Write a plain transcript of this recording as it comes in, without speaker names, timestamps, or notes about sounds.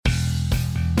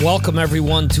Welcome,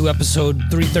 everyone, to episode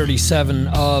 337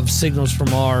 of Signals from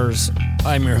Mars.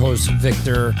 I'm your host,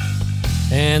 Victor,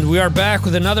 and we are back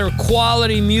with another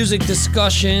quality music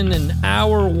discussion, an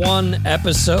hour one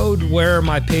episode where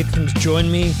my patrons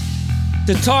join me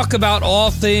to talk about all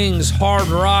things hard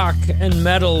rock and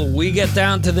metal. We get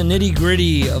down to the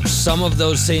nitty-gritty of some of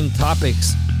those same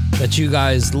topics that you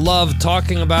guys love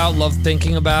talking about, love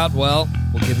thinking about. Well,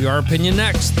 we'll give you our opinion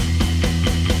next.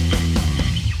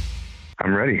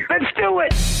 I'm ready. Let's do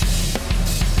it!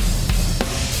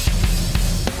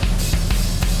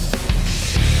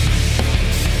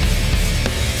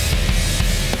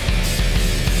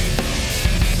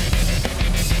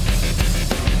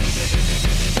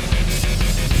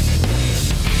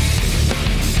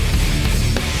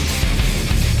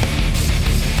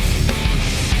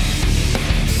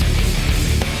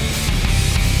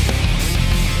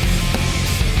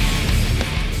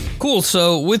 Cool.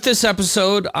 So with this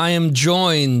episode, I am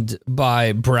joined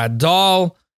by Brad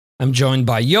Dahl, I'm joined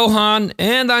by Johan,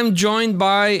 and I'm joined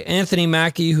by Anthony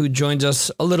Mackie, who joins us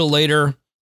a little later.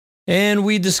 And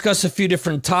we discuss a few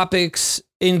different topics,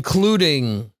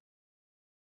 including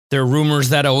there are rumors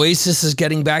that Oasis is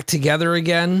getting back together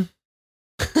again.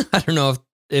 I don't know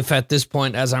if at this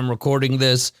point, as I'm recording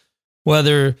this,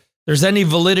 whether there's any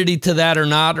validity to that or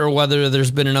not, or whether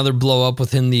there's been another blow up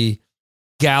within the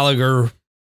Gallagher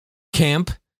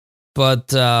camp.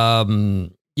 But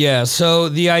yeah, so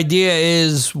the idea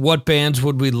is, what bands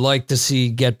would we like to see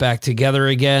get back together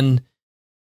again?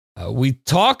 We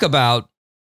talk about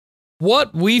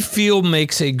what we feel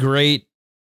makes a great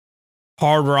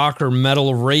hard rock or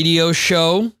metal radio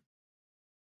show.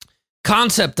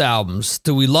 Concept albums.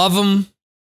 Do we love them?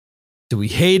 Do we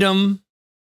hate them?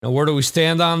 Now, where do we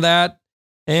stand on that?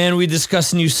 And we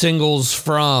discuss new singles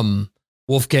from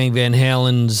Wolfgang Van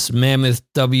Halen's Mammoth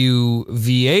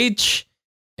WVH,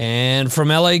 and from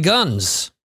LA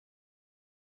Guns.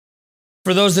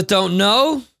 For those that don't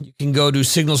know, you can go to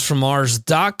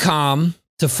signalsfrommars.com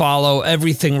to follow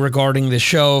everything regarding the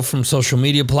show, from social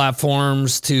media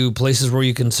platforms to places where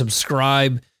you can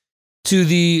subscribe to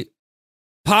the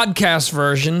podcast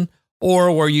version,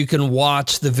 or where you can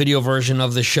watch the video version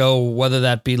of the show, whether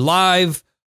that be live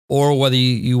or whether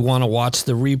you want to watch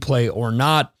the replay or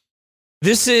not.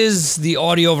 This is the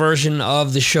audio version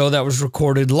of the show that was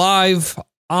recorded live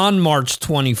on March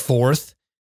 24th.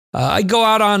 I go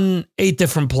out on 8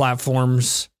 different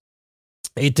platforms,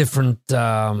 8 different, it's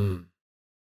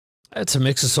a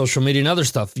mix of social media and other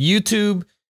stuff. YouTube,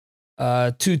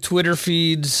 2 Twitter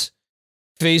feeds,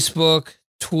 Facebook,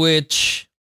 Twitch,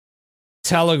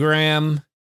 Telegram,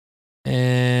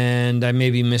 and I may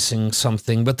be missing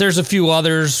something, but there's a few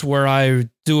others where I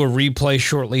do a replay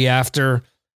shortly after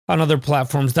on other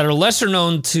platforms that are lesser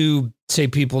known to, say,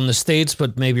 people in the States,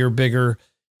 but maybe are bigger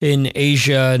in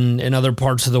Asia and other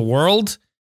parts of the world.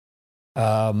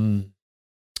 I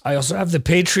also have the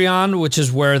Patreon, which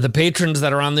is where the patrons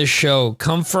that are on this show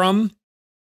come from.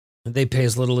 They pay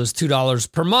as little as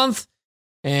 $2 per month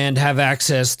and have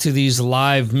access to these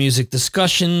live music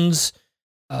discussions,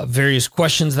 various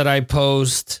questions that I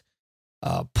post,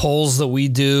 polls that we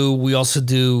do. We also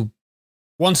do,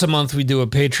 once a month, we do a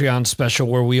Patreon special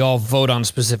where we all vote on a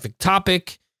specific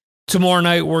topic. Tomorrow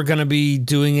night, we're going to be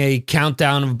doing a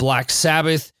countdown of Black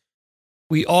Sabbath.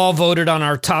 We all voted on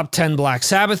our top 10 Black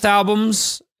Sabbath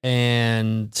albums,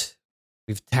 and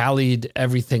we've tallied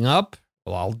everything up.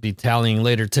 Well, I'll be tallying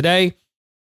later today.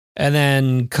 And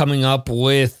then coming up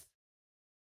with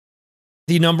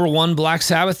the number 1 Black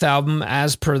Sabbath album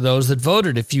as per those that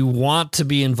voted. If you want to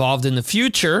be involved in the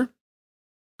future,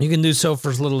 you can do so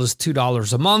for as little as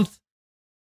 $2 a month,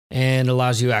 and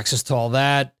allows you access to all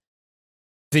that.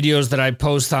 Videos that I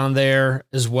post on there,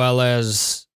 as well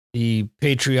as the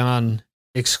Patreon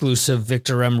exclusive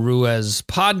Victor M. Ruiz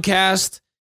podcast.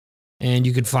 And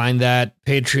you can find that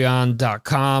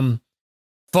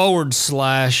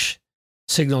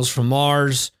patreon.com/Signals from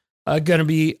Mars. Going to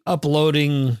be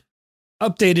uploading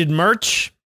updated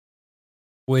merch,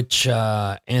 which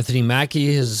Anthony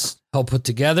Mackie has helped put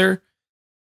together.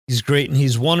 He's great and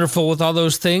he's wonderful with all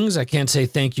those things. I can't say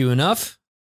thank you enough.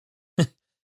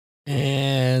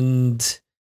 And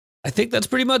I think that's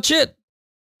pretty much it.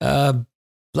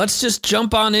 Let's just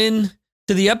jump on in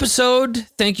to the episode.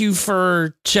 Thank you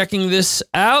for checking this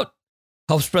out.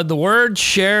 Help spread the word,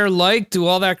 share, like, do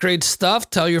all that great stuff.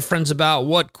 Tell your friends about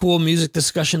what cool music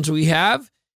discussions we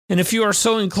have. And if you are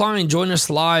so inclined, join us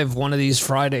live one of these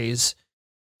Fridays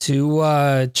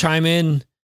to chime in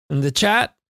the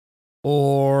chat,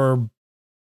 or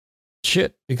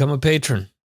become a patron.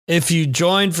 If you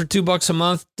join for $2 a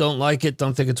month, don't like it,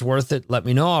 don't think it's worth it, let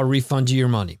me know. I'll refund you your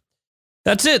money.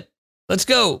 That's it. Let's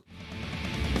go.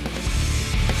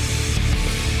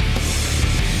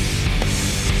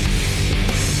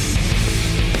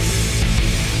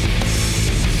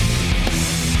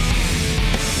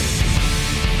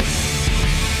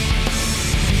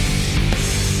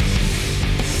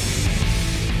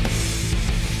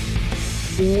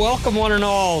 Welcome, one and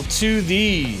all, to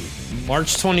the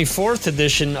March 24th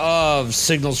edition of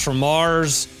Signals from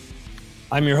Mars.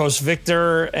 I'm your host,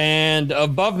 Victor, and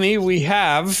above me we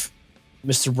have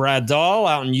Mr. Brad Dahl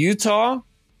out in Utah,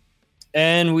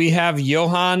 and we have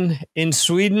Johan in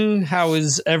Sweden. How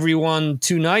is everyone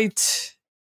tonight?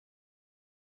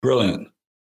 Brilliant.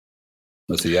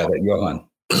 Let's see, that Johan.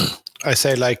 I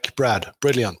say like Brad,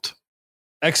 brilliant.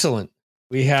 Excellent.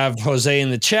 We have Jose in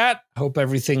the chat. Hope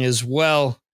everything is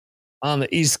well on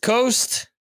the East Coast.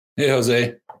 Hey,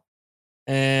 Jose.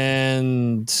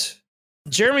 And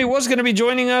Jeremy was going to be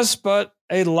joining us, but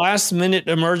a last-minute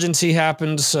emergency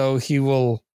happened, so he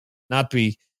will not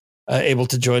be able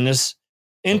to join us.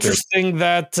 Interesting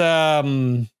that,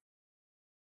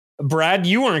 Brad,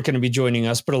 you weren't going to be joining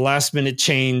us, but a last-minute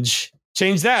change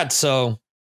changed that. So,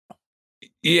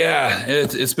 yeah,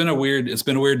 it's been a weird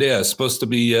day. I was supposed to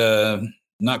be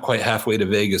not quite halfway to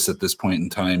Vegas at this point in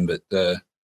time, but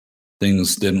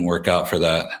things didn't work out for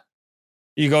that.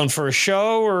 You going for a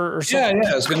show or something?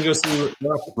 Yeah. I was going to go see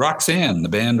Roxanne, the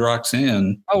band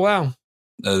Roxanne. Oh, wow.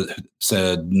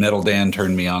 Said Metal Dan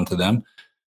turned me on to them.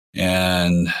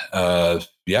 And I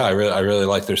really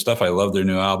like their stuff. I love their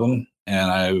new album.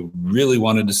 And I really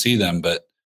wanted to see them, but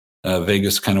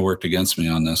Vegas kind of worked against me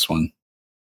on this one.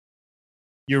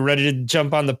 You're ready to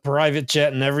jump on the private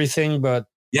jet and everything, but...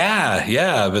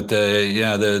 Yeah. But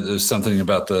there's something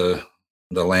about the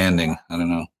landing. I don't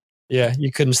know. Yeah,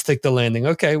 you couldn't stick the landing.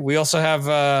 Okay, we also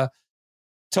have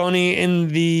Tony in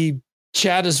the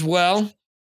chat as well.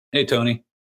 Hey, Tony.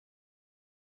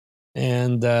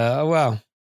 And, wow.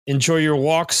 Enjoy your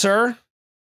walk, sir.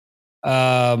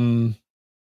 Nice.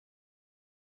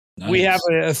 We have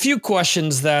a few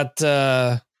questions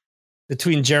that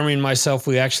between Jeremy and myself,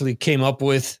 we actually came up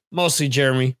with. Mostly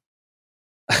Jeremy.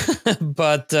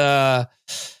 But,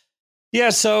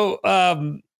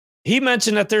 so... he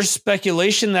mentioned that there's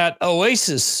speculation that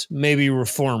Oasis may be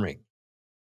reforming.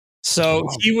 So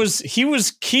he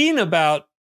was keen about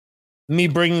me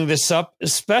bringing this up,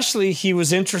 especially he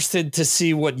was interested to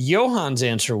see what Johan's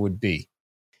answer would be.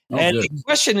 And good. The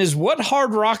question is, what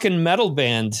hard rock and metal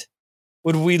band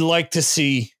would we like to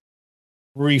see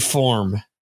reform?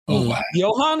 Oh, wow.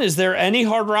 Johan, is there any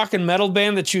hard rock and metal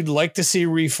band that you'd like to see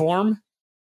reform?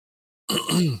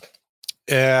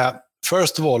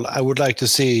 First of all, I would like to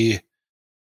see,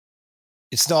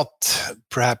 it's not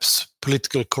perhaps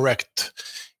politically correct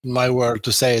in my world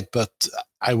to say it, but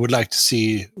I would like to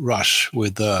see Rush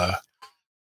with a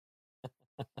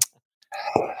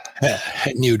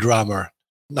new drummer.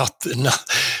 Not in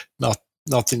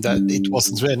that it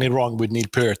wasn't any wrong with Neil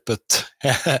Peart, but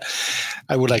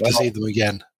I would like to see them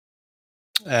again.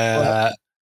 I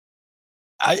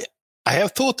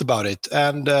have thought about it,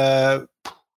 and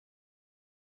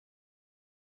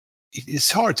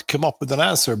it's hard to come up with an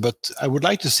answer, but I would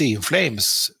like to see In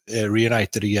Flames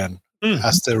reunited again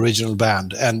as the original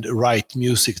band and write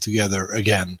music together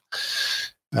again.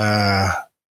 So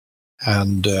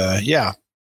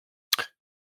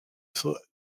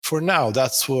for now,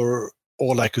 that's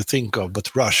all I could think of,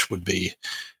 but Rush would be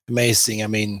amazing. I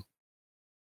mean,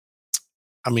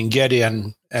 Geddy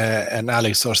and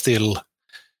Alex are still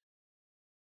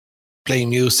playing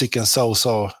music, and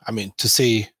so I mean, to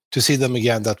see them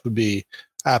again, that would be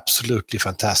absolutely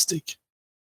fantastic.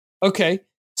 Okay,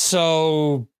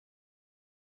 so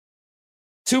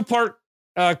two-part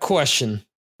question.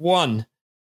 One,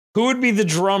 who would be the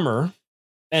drummer?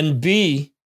 And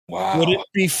B, would it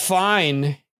be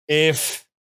fine if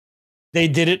they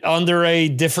did it under a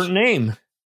different name?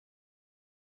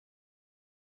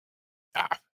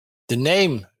 The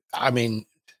name, I mean,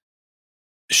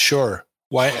 sure.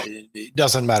 Why? It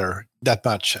doesn't matter that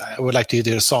much. I would like to hear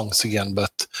their songs again,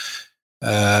 but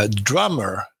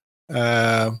drummer.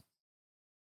 I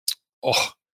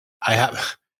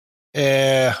have.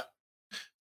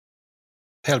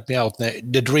 Help me out.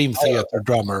 The Dream Theater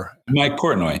drummer, Mike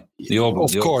Portnoy.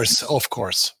 Of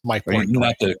course, Mike Portnoy.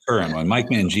 Not the current one. Mike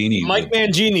Mangini. Mike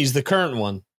Mangini's the current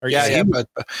one. But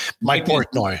Mike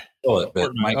Portnoy.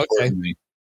 But Mike Portnoy.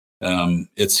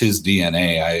 It's his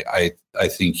DNA. I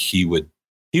think he would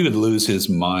lose his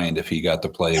mind if he got to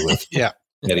play with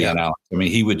Eddie and Alex. I mean,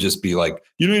 he would just be like,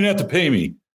 "You don't even have to pay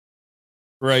me."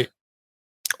 Right.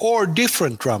 Or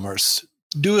different drummers.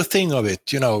 Do a thing of it.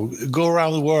 Go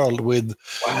around the world with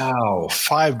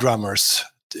 5 drummers.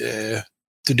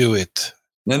 to do it.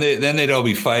 Then they'd all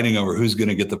be fighting over who's going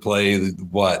to get to play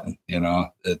what. Yeah,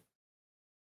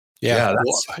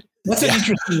 that's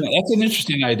an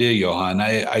interesting idea, Johan.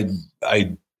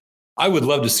 I would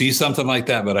love to see something like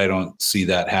that, but I don't see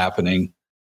that happening.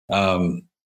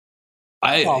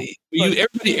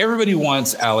 Everybody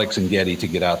wants Alex and Geddy to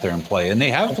get out there and play, and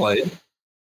they have played.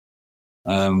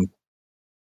 What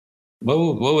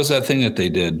was that thing that they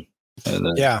did?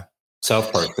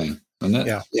 South Park thing, wasn't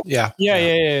it? Yeah.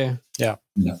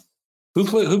 Who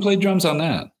played drums on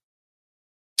that?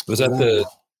 Was that the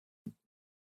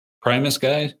Primus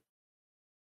guy?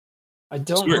 I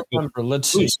don't remember. Let's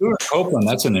see. Stuart Copeland.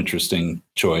 That's an interesting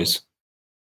choice.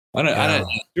 I don't.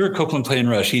 Stuart Copeland playing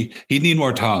Rush. He'd need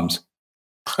more toms.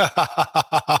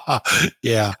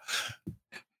 Yeah.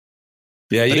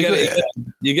 Yeah, you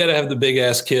got to have the big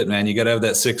ass kit, man. You got to have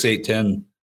that 6, 8, 10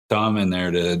 tom in there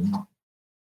to.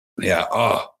 Yeah.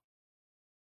 Oh.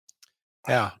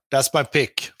 Yeah, that's my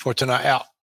pick for tonight. Yeah,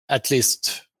 at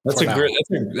least. That's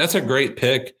a great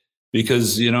pick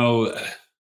because I don't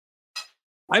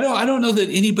know that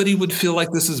anybody would feel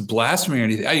like this is blasphemy or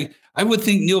anything. I would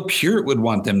think Neil Peart would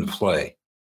want them to play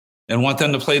and want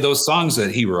them to play those songs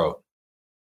that he wrote.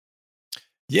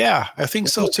 Yeah, I think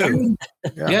so too.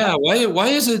 Yeah. Why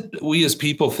is it we as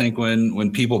people think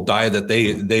when people die that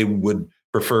they would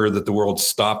prefer that the world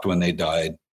stopped when they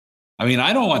died? I mean,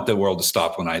 I don't want the world to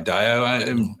stop when I die.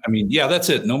 I mean, yeah, that's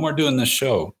it. No more doing this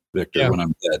show, Victor, when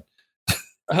I'm dead.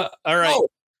 All right. Oh,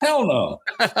 hell no.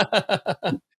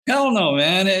 Hell no,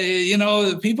 man.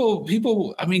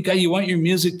 People, I mean, God, you want your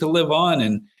music to live on,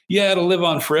 and it'll live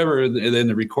on forever in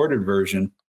the recorded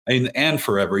version. And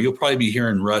forever. You'll probably be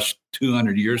hearing Rush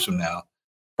 200 years from now.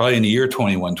 Probably in the year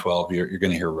 2112, you're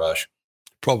going to hear Rush.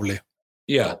 Probably.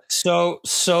 Yeah. So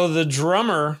the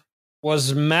drummer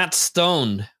was Matt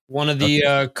Stone, one of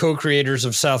the co-creators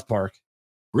of South Park.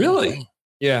 Really?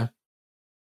 Yeah.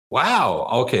 Wow.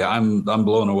 Okay, I'm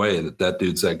blown away that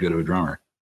dude's that good of a drummer.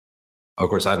 Of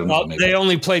course, I don't know. They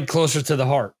only played Closer to the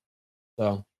Heart.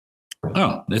 So.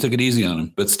 Oh, they took it easy on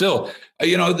him. But still,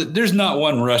 there's not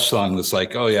one Rush song that's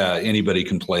like, oh yeah, anybody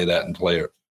can play that and play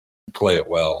it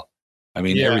well. I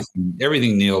mean,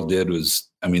 everything Neil did was,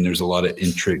 I mean, there's a lot of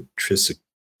intricate,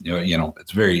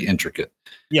 it's very intricate.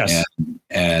 Yes.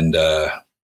 And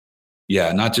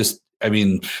not just, I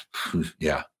mean,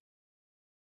 yeah.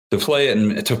 To play it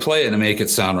and make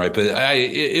it sound right, but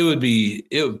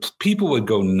people would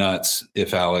go nuts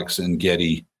if Alex and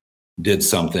Geddy did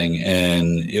something,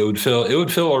 and it would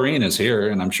fill arenas here,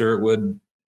 and I'm sure it would,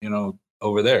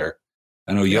 over there.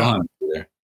 I know Johan over there.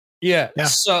 Yeah.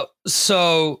 So,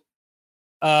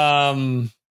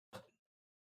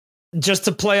 just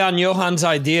to play on Johan's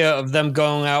idea of them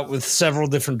going out with several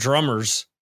different drummers,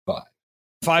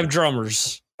 5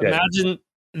 drummers. Yeah. Imagine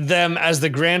them as the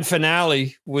grand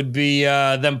finale would be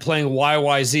them playing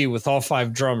YYZ with all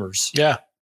 5 drummers. Yeah.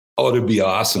 Oh, it'd be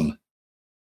awesome.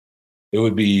 It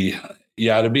would be,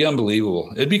 it'd be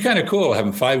unbelievable. It'd be kind of cool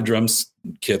having 5 drum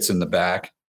kits in the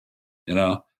back,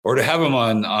 or to have them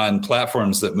on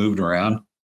platforms that moved around.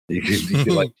 You could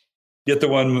like get the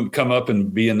one come up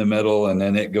and be in the middle, and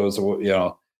then it goes,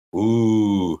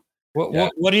 ooh.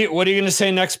 What are you going to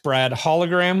say next, Brad?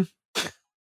 Hologram?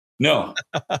 No,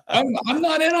 I'm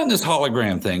not in on this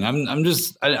hologram thing.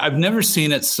 I've never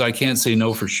seen it, so I can't say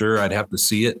no for sure. I'd have to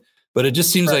see it, but it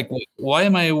just seems like, why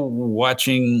am I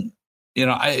watching?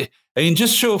 I mean,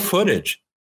 just show footage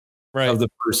of the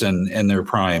person in their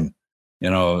prime,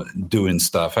 doing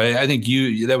stuff. I think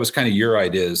that was kind of your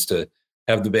idea, is to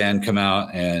have the band come out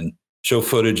and show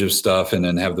footage of stuff, and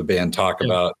then have the band talk,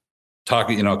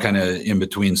 kind of in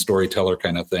between storyteller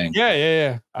kind of thing.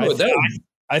 Yeah.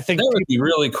 I think that would be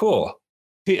really cool.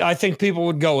 I think people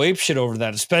would go apeshit over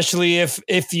that, especially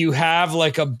if you have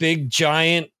like a big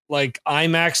giant like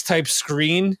IMAX type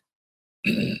screen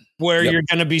where you're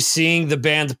going to be seeing the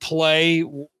band play.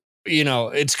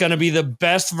 It's going to be the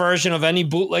best version of any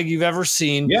bootleg you've ever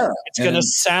seen. Yeah, it's going to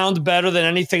sound better than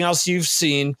anything else you've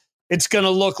seen. It's going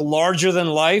to look larger than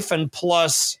life, and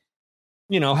plus,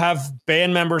 have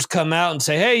band members come out and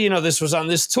say, hey, this was on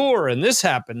this tour and this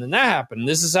happened and that happened.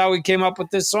 This is how we came up with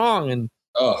this song and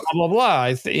blah, blah, blah.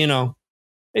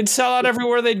 It'd sell out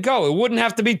everywhere they'd go. It wouldn't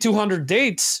have to be 200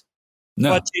 dates,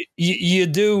 but you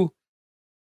do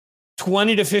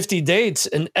 20 to 50 dates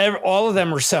and all of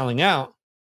them are selling out.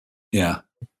 Yeah.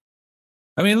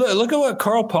 I mean, look at what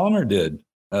Carl Palmer did.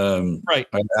 Right.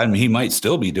 I mean, he might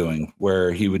still be doing,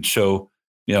 where he would show,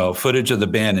 footage of the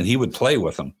band and he would play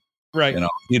with them. Right.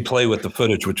 He'd play with the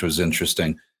footage, which was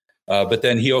interesting. But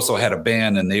then he also had a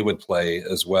band and they would play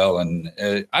as well. And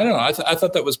I don't know. I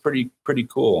thought that was pretty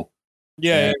cool.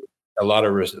 Yeah. a lot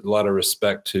of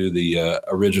respect to the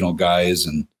original guys,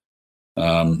 and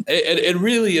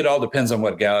it all depends on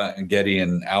what Geddy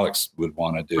and Alex would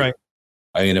want to do. Right.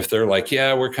 I mean, if they're like,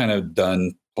 yeah, we're kind of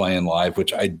done playing live,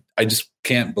 which I just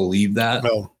can't believe that.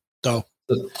 No.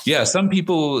 Yeah, some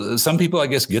people, I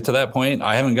guess, get to that point.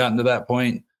 I haven't gotten to that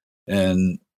point,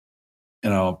 and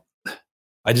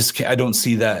I just can't, I don't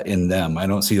see that in them. I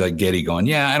don't see like Geddy going,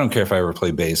 yeah, I don't care if I ever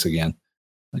play bass again.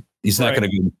 Like, he's not going to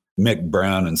be Mick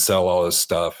Brown and sell all his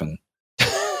stuff. And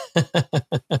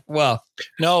well,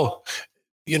 no,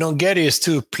 Geddy is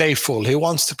too playful. He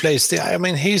wants to play still. I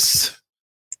mean, he's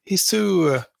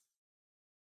too.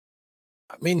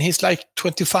 He's like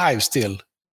 25 still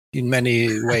in many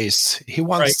ways. He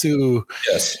wants to.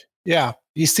 Yes. Yeah,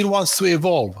 he still wants to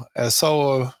evolve.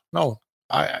 No,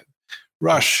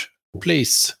 Rush,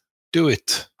 please do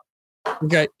it.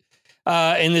 Okay.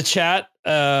 In the chat,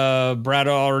 Brad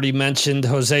already mentioned,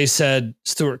 Jose said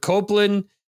Stuart Copeland,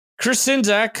 Chris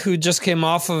Sinzak, who just came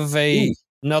off of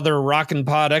another Rockin'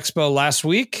 Pod Expo last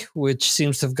week, which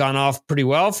seems to have gone off pretty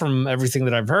well from everything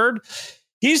that I've heard.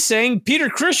 He's saying Peter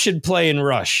Criss should play in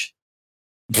Rush.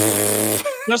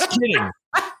 Just kidding.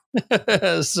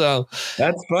 So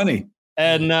that's funny.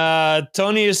 And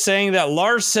Tony is saying that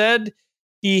Lars said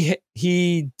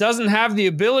he doesn't have the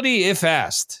ability if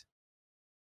asked.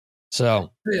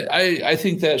 So I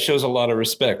think that shows a lot of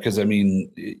respect, because I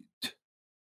mean,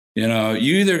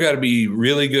 you either got to be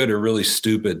really good or really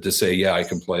stupid to say, yeah, I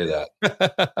can play that.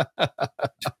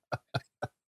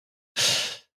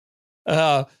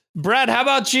 Brad, how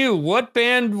about you? What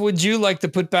band would you like to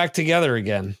put back together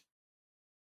again?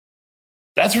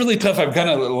 That's really tough. I'm kind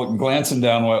of glancing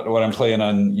down what I'm playing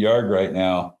on Yard right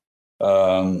now.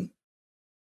 And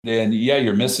yeah,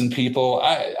 you're missing people.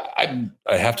 I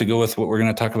have to go with what we're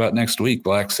going to talk about next week,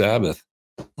 Black Sabbath.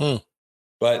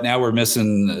 But now we're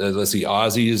missing, let's see,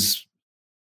 Ozzy's.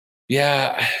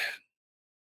 Yeah.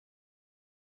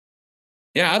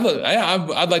 Yeah,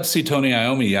 I'd like to see Tony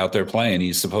Iommi out there playing.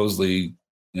 He's supposedly,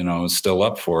 still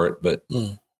up for it. But,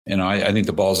 I think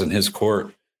the ball's in his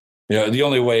court. The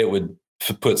only way it would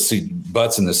put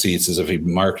butts in the seats is if he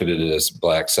marketed it as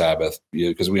Black Sabbath,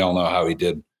 because we all know how he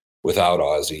did without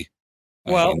Ozzy.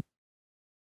 Well,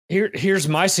 here's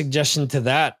my suggestion to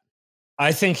that.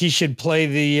 I think he should play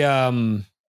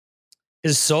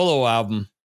his solo album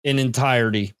in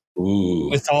entirety. Ooh.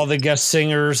 With all the guest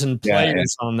singers and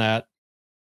players on that.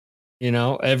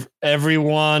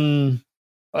 Everyone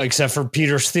except for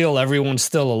Peter Steele, everyone's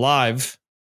still alive.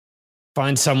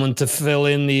 Find someone to fill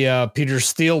in the Peter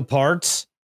Steele parts,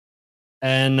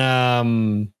 and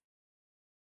I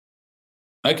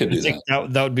could do that.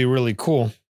 That would be really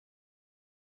cool.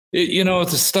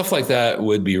 It's stuff like that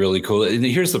would be really cool. And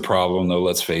here's the problem, though.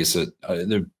 Let's face it.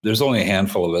 There's only a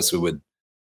handful of us who would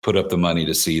put up the money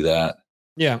to see that.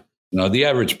 Yeah. The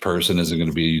average person isn't going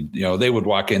to be, they would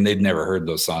walk in, they'd never heard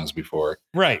those songs before.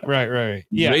 Right.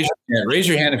 Yeah. Raise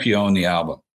your hand if you own the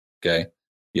album. Okay.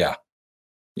 Yeah.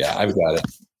 Yeah, I've got it.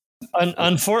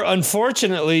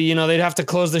 Unfortunately, they'd have to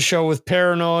close the show with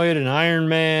Paranoid and Iron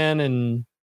Man and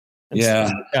yeah.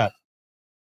 Stuff like that.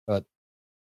 But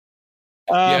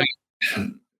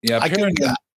yeah, I can.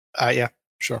 Yeah,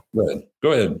 sure.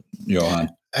 Go ahead, Johan.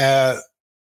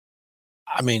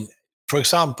 For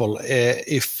example,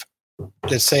 if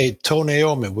let's say Tony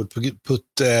Iommi would put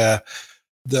the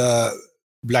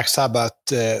Black Sabbath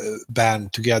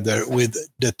band together with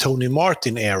the Tony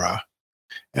Martin era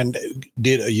and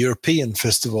did a European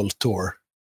festival tour,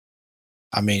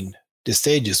 the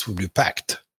stages would be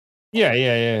packed.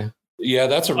 Yeah. Yeah,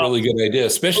 that's a really good idea,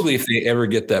 especially if they ever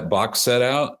get that box set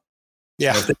out.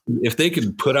 Yeah. If they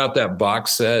could put out that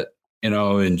box set,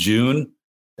 in June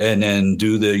and then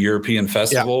do the European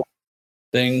festival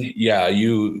thing. Yeah,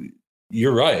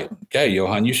 you're right. Okay,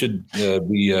 Johan, you should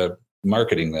be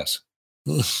marketing this.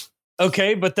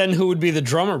 Okay, but then who would be the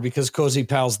drummer, because Cozy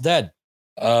Powell's dead?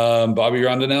 Bobby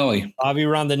Rondinelli.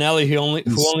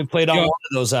 Who only played on one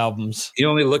of those albums. He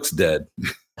only looks dead.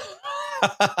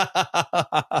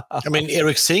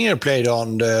 Eric Singer played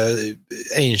on the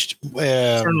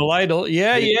Eternal Idol.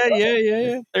 Yeah.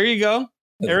 There you go.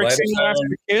 Eric Singer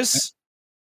after Kiss.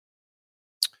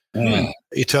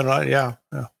 Eternal, yeah.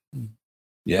 But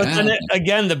then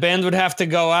again, the band would have to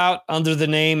go out under the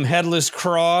name Headless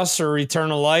Cross or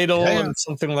Eternal Idol or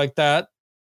something like that,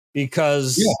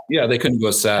 because they couldn't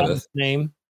go Sabbath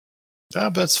name.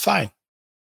 But that's fine.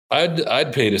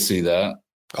 I'd pay to see that.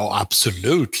 Oh,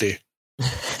 absolutely.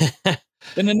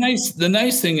 And the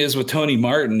nice thing is with Tony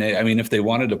Martin, if they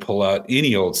wanted to pull out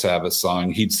any old Sabbath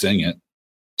song, he'd sing it.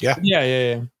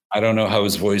 Yeah. I don't know how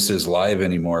his voice is live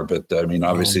anymore, but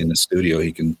obviously in the studio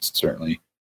he can certainly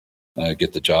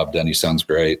get the job done. He sounds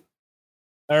great.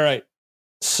 All right.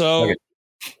 So Okay.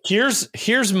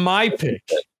 here's my pick.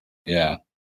 Yeah.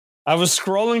 I was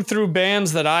scrolling through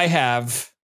bands that I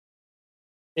have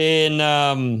in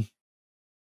band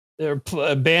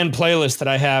playlist that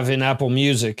I have in Apple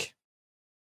Music.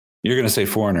 You're going to say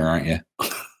Foreigner, aren't you?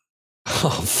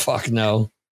 Oh, fuck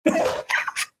no.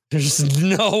 There's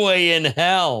no way in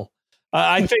hell.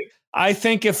 I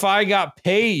think if I got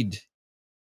paid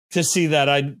to see that,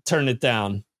 I'd turn it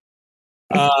down.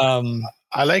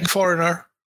 I like Foreigner.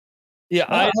 Yeah,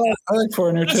 I like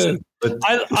Foreigner listen, too. But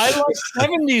I like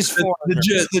 70s Foreigner.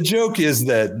 the joke is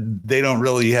that they don't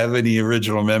really have any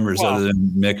original members other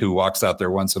than Mick, who walks out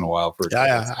there once in a while for.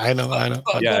 Yeah, I know.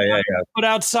 Yeah. But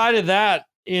outside of that,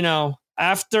 I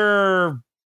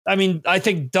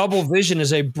think Double Vision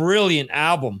is a brilliant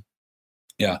album.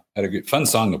 Yeah, had a good fun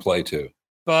song to play too.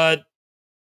 But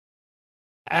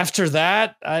after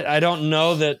that, I don't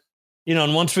know that,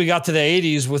 and once we got to the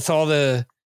 80s with all the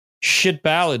shit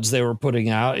ballads they were putting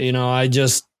out,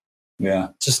 just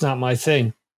not my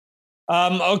thing.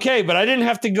 Okay, but I didn't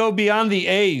have to go beyond the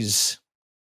A's.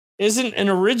 Isn't an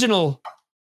original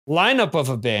lineup of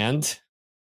a band.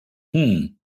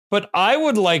 But I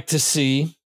would like to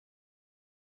see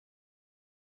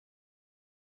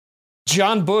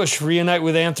John Bush reunite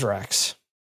with Anthrax.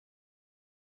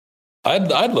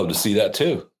 I'd love to see that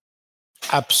too.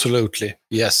 Absolutely,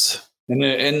 yes.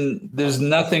 And there's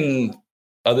nothing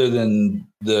other than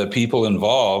the people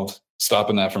involved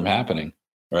stopping that from happening,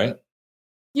 right?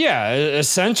 Yeah,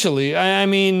 essentially. I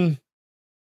mean,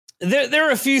 there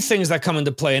are a few things that come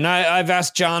into play, and I've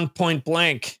asked John point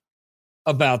blank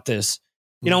about this.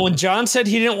 When John said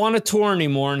he didn't want to tour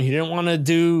anymore and he didn't want to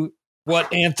do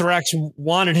what Anthrax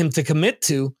wanted him to commit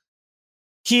to,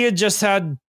 he had just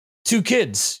had 2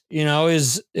 kids.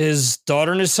 His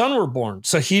daughter and his son were born.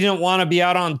 So he didn't want to be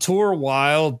out on tour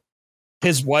while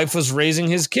his wife was raising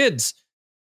his kids.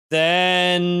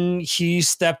 Then he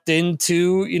stepped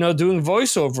into, doing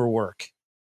voiceover work.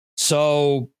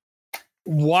 So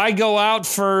why go out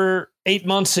for 8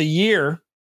 months a year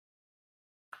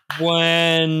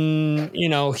when,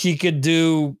 he could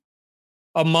do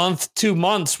a month, 2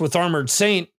 months with Armored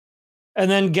Saint and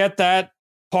then get that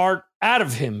part out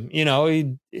of him?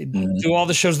 He'd do all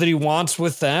the shows that he wants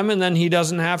with them, and then he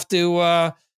doesn't have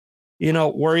to,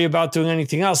 worry about doing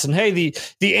anything else. And hey,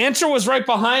 the answer was right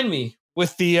behind me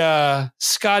with the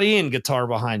Scott Ian guitar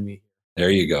behind me. There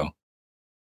you go.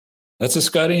 That's a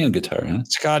Scott Ian guitar, huh?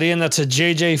 Scott Ian, that's a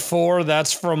JJ4.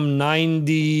 That's from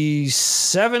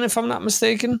 97, if I'm not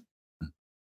mistaken.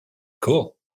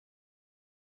 Cool.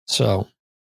 So,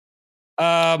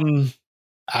 I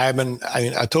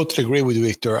totally agree with you,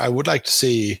 Victor. I would like to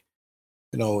see,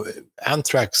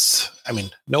 Anthrax.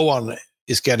 No one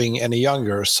is getting any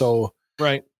younger, so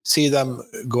right. See them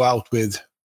go out with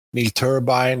Neil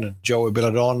Turbine, Joey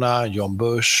Belladonna, John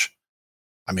Bush.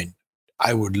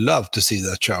 I would love to see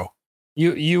that show.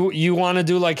 You want to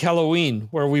do like Halloween,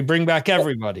 where we bring back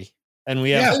everybody and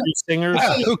we have 3 singers?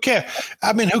 Yeah, who cares?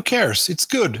 Who cares? It's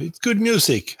good. It's good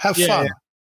music. Have fun.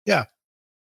 Yeah.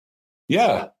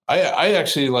 Yeah. I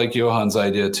actually like Johan's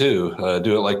idea too.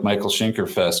 Do it like Michael Schenker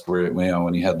Fest, where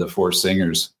when he had the 4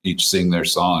 singers each sing their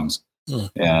songs,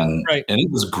 and it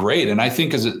was great. And I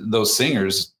think those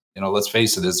singers, let's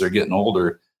face it, as they're getting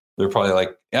older, they're probably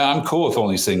like, yeah, I'm cool with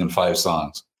only singing 5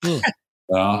 songs.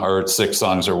 Or 6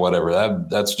 songs or whatever.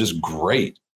 That's just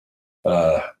great.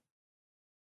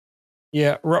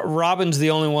 Robin's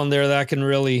the only one there that can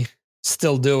really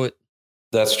still do it.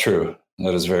 That's true.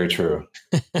 That is very true.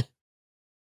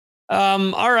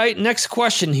 All right, next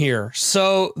question here.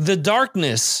 So The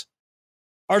Darkness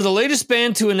are the latest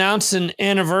band to announce an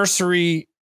anniversary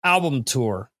album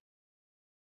tour.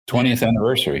 20th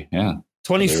anniversary, yeah.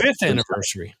 25th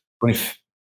anniversary.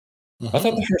 I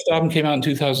thought the first album came out in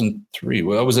 2003.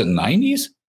 Well, was it 90s?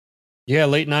 Yeah,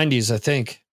 late 90s, I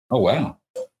think. Oh, wow.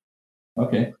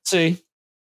 Okay. Let's see.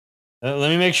 Let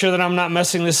me make sure that I'm not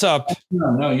messing this up. No,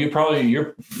 I'm not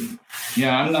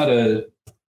a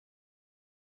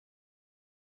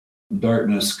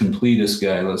Darkness completist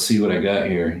guy. Let's see what I got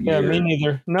here. Yeah, me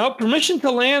neither. No, Permission to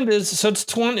Land it's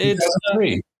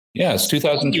 2003. Yeah, it's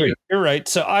 2003. You're right.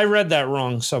 So I read that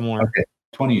wrong somewhere. Okay.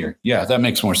 20 year. Yeah, that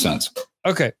makes more sense.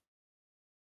 Okay.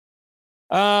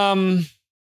 And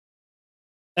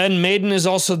Maiden is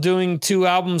also doing 2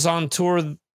 albums on tour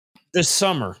this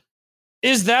summer.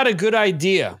 Is that a good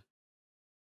idea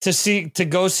to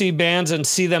go see bands and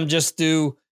see them just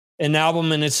do an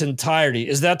album in its entirety?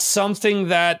 Is that something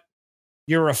that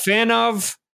you're a fan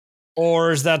of,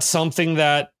 or is that something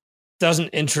that doesn't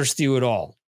interest you at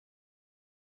all?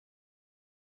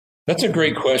 That's a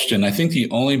great question. I think the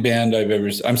only band I've ever.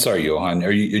 I'm sorry, Johan.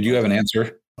 Do you have an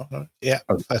answer? Yeah.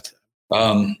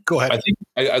 Go ahead. I think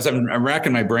as I'm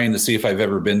racking my brain to see if I've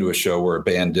ever been to a show where a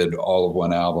band did all of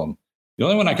one album. The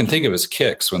only one I can think of is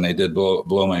Kix when they did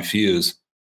Blow My Fuse.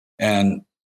 And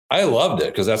I loved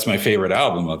it because that's my favorite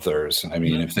album of theirs. I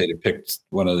mean, if they'd have picked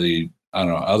one of the, I don't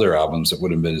know, other albums, it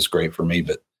would have been as great for me.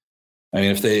 But I mean,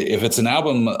 if it's an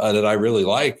album that I really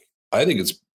like, I think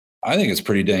it's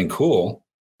pretty dang cool.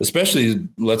 Especially,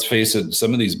 let's face it,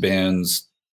 some of these bands,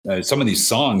 some of these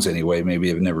songs anyway, maybe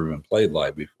have never been played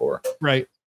live before. Right.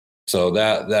 So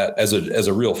that as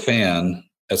a real fan,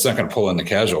 it's not going to pull in the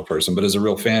casual person, but as a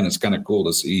real fan, it's kind of cool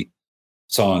to see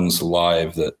songs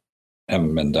live that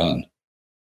haven't been done.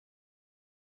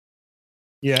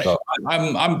 Yeah. So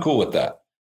I'm cool with that.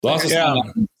 As long as it's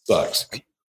not sucks.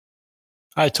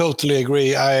 I totally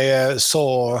agree. I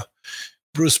saw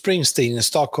Bruce Springsteen in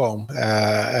Stockholm,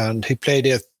 and he played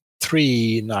it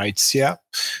 3 nights.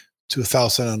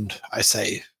 2000,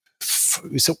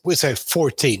 we say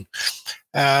 14.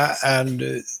 And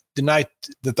the night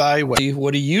that I went,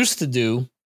 what he used to do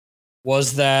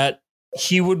was that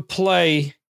he would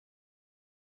play.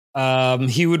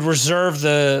 He would reserve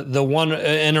the one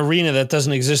an arena that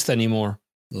doesn't exist anymore.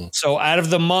 So out of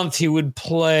the month, he would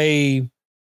play. It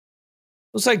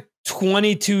was like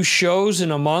 22 shows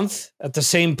in a month at the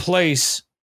same place,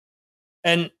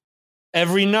 and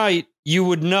every night you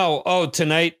would know, oh,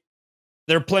 tonight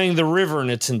they're playing The River in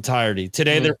its entirety.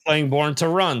 Today they're playing Born to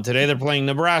Run. Today they're playing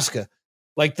Nebraska,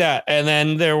 like that. And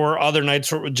then there were other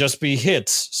nights where it would just be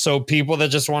hits. So people that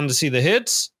just wanted to see the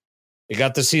hits, they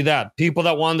got to see that. People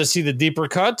that wanted to see the deeper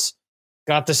cuts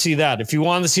got to see that. If you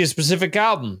wanted to see a specific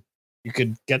album, you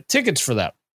could get tickets for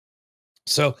that.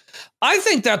 So I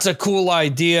think that's a cool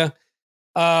idea.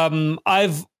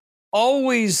 I've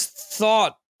always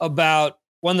thought about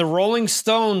when the Rolling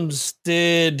Stones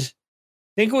did, I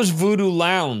think it was Voodoo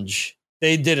Lounge.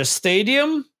 They did a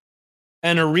stadium,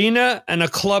 an arena, and a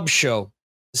club show.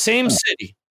 The same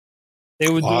city. They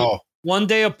would do it one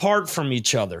day apart from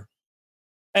each other.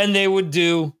 And they would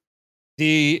do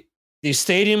the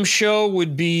stadium show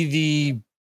would be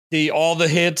the all the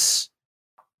hits.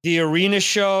 The arena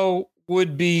show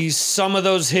would be some of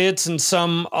those hits and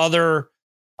some other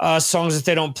songs that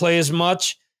they don't play as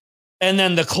much. And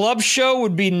then the club show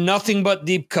would be nothing but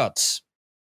deep cuts.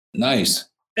 Nice.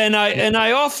 And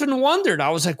I often wondered, I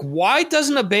was like, why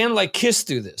doesn't a band like Kiss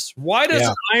do this? Why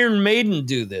does Iron Maiden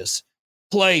do this?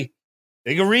 Play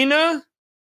big arena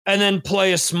and then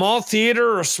play a small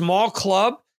theater or a small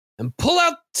club and pull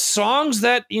out songs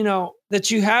that, you know,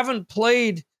 that you haven't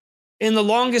played in the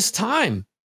longest time.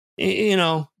 You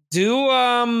know, do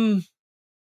I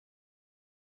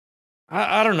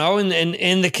don't know.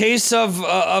 In the case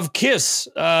of Kiss,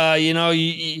 you know,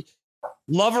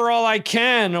 Love Her All I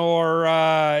Can, or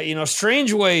you know,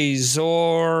 Strange Ways,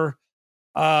 or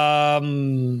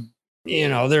you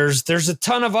know, there's a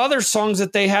ton of other songs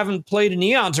that they haven't played in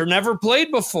eons or never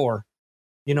played before.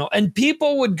 You know, and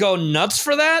people would go nuts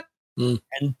for that,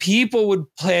 and people would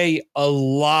pay a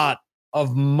lot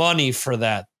of money for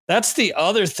that. That's the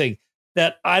other thing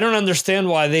that I don't understand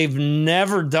why they've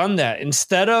never done that.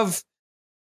 Instead of,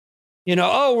 you know,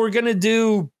 oh, we're going to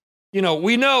do, you know,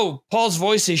 we know Paul's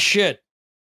voice is shit,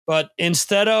 but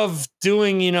instead of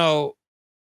doing, you know,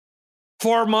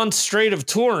 4 months straight of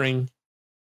touring,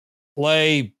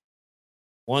 play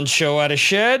one show at a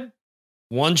shed,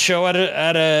 one show at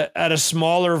a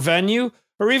smaller venue,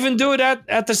 or even do it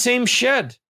at the same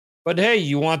shed. But hey,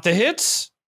 you want the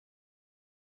hits?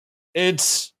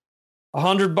 It's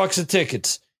 $100 a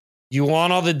ticket. You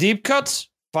want all the deep cuts?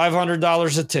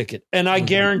 $500 a ticket. And I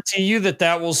guarantee you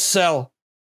that will sell.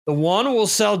 The one will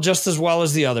sell just as well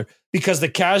as the other, because the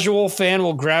casual fan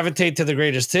will gravitate to the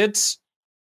greatest hits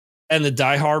and the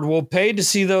diehard will pay to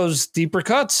see those deeper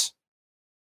cuts.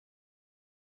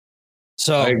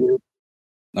 So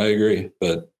I agree.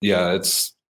 But yeah,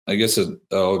 I guess it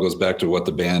all goes back to what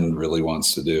the band really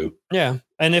wants to do. Yeah.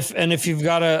 And if you've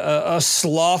got a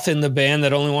sloth in the band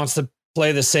that only wants to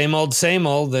play the same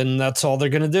old, then that's all they're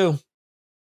going to do.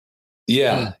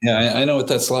 Yeah. Yeah. I know what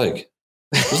that's like.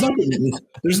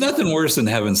 There's nothing worse than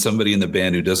having somebody in the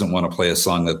band who doesn't want to play a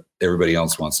song that everybody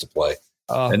else wants to play.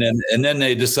 And then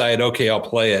they decide, okay, I'll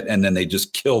play it. And then they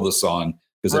just kill the song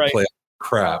because they play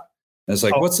crap. And it's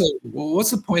like,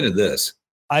 what's the point of this?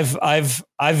 I've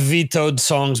vetoed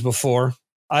songs before.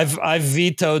 I've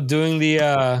vetoed doing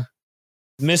the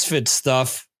Misfits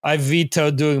stuff. I've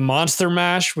vetoed doing Monster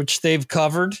Mash, which they've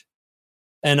covered,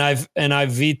 and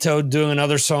I've vetoed doing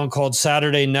another song called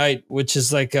Saturday Night, which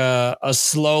is like a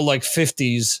slow, like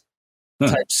 50s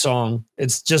type song.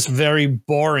 It's just very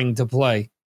boring to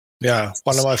play. Yeah,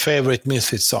 one of my favorite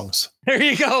Misfits songs. There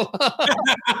you go.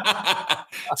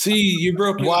 See, you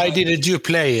broke. Why didn't you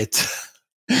play it?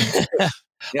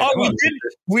 Yeah,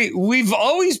 we've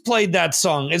always played that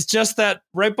song. It's just that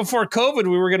right before COVID,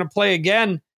 we were going to play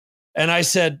again, and I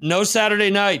said no Saturday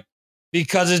night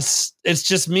because it's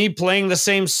just me playing the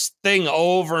same thing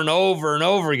over and over and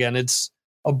over again. It's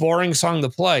a boring song to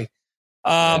play.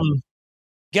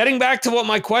 Getting back to what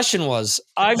my question was,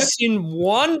 I've seen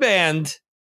one band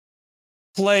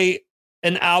play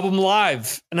an album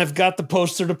live, and I've got the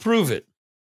poster to prove it.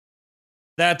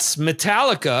 That's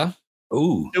Metallica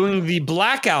doing the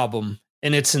Black Album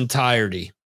in its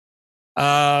entirety.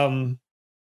 It's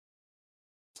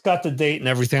got the date and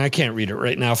everything. I can't read it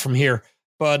right now from here,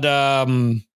 but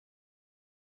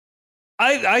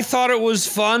I thought it was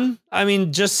fun. I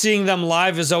mean, just seeing them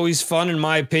live is always fun, in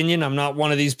my opinion. I'm not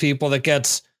one of these people that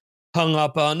gets hung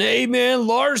up on, hey, man,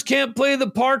 Lars can't play the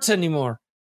parts anymore.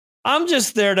 I'm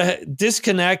just there to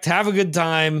disconnect, have a good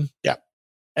time,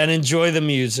 and enjoy the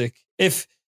music.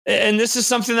 And this is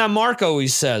something that Mark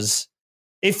always says,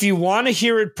 if you want to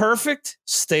hear it perfect,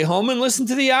 stay home and listen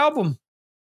to the album.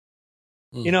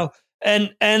 You know, and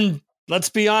let's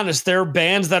be honest, there are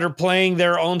bands that are playing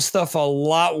their own stuff a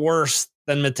lot worse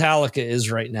than Metallica is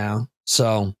right now.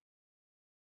 So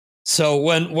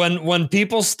when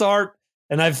people start,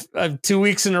 and I've 2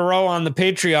 weeks in a row on the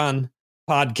Patreon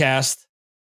podcast,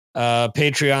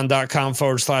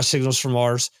 patreon.com/Signals from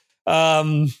Mars.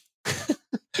 $2.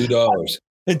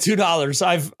 And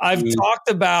 $2. I've talked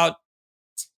about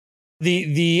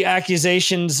the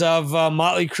accusations of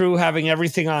Motley Crue having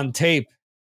everything on tape.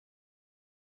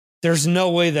 There's no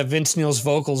way that Vince Neil's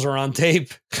vocals are on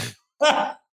tape.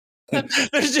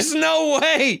 There's just no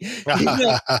way. Come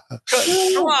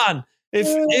on.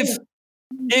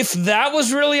 If that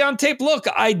was really on tape, look,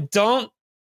 I don't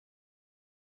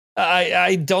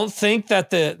think that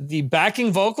the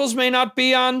backing vocals may not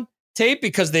be on tape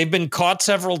because they've been caught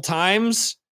several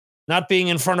times not being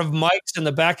in front of mics and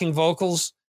the backing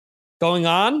vocals going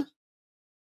on.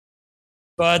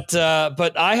 But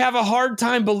I have a hard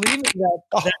time believing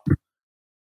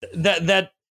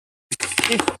that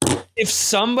if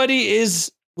somebody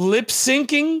is lip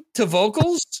syncing to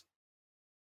vocals,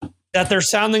 that they're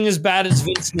sounding as bad as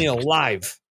Vince Neil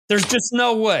live. There's just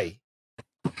no way.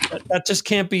 That just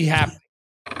can't be happening.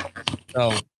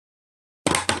 So,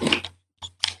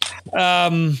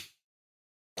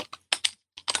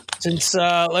 since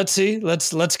let's see,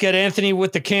 let's get Anthony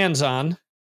with the cans on.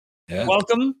 Yeah.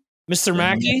 Welcome, Mr.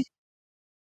 Mackey.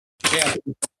 Yeah.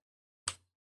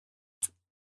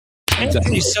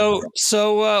 Anthony, so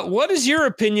what is your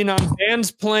opinion on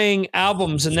bands playing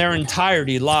albums in their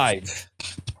entirety live?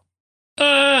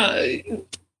 Yeah,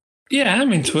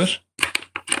 I'm into it.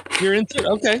 You're into it?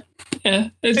 Okay. Yeah,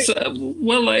 it's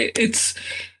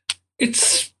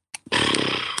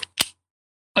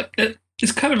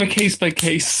it's kind of a case by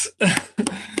case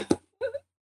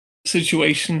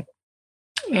situation,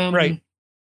 right?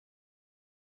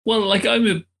 Well, like I'm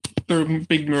a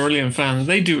big Marillion fan.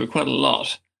 They do it quite a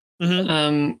lot.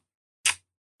 Mm-hmm.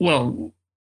 Well,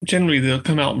 generally they'll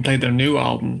come out and play their new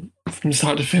album from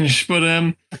start to finish,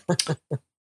 but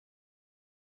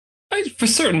for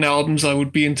certain albums I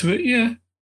would be into it. Yeah.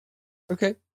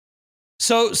 Okay.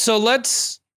 So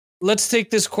let's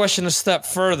take this question a step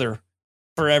further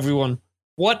for everyone.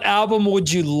 What album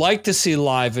would you like to see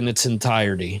live in its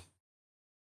entirety?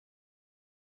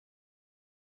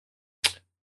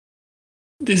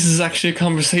 This is actually a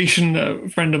conversation a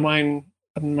friend of mine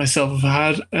and myself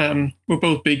have had. We're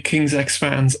both big King's X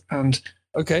fans, and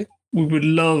okay, we would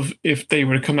love if they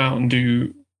were to come out and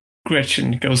do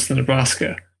Gretchen Goes to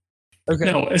Nebraska.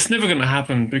 Okay. No, it's never going to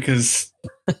happen because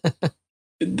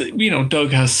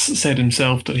Doug has said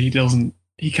himself that he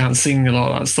can't sing a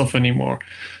lot of that stuff anymore.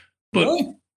 But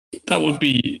really? that would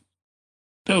be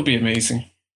amazing.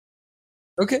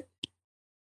 Okay.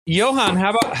 Johan,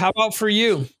 how about for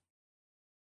you?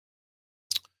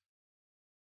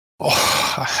 Oh,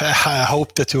 I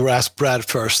hope that you ask Brad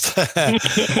first. I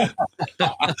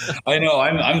know.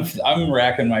 I'm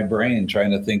racking my brain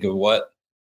trying to think of what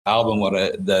album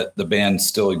that the band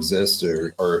still exists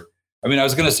or I mean, I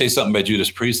was going to say something by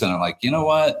Judas Priest, and I'm like, you know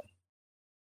what?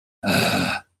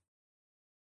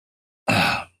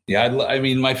 Yeah, I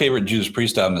mean, my favorite Judas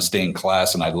Priest album is Stained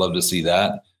Class, and I'd love to see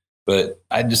that, but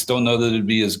I just don't know that it'd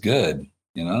be as good.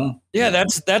 You know? Yeah,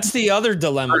 that's the other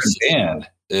dilemma. Band.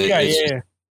 Yeah.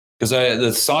 Because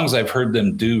the songs I've heard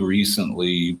them do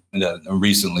recently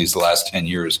is the last 10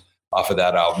 years off of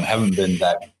that album haven't been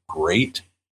that great.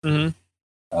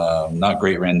 Mm-hmm. Not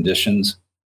great renditions.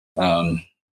 So,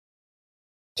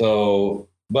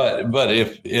 but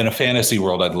if in a fantasy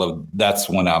world, that's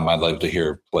one album I'd love to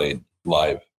hear played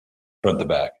live, front to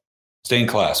back. Stained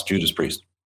Class, Judas Priest.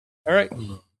 All right.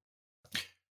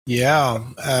 Yeah.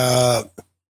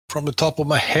 From the top of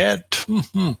my head,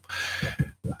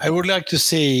 I would like to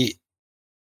see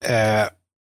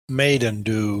Maiden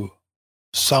do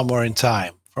Somewhere in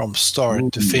Time from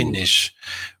start to finish,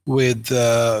 with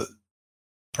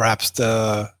perhaps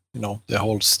the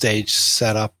whole stage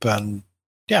setup, and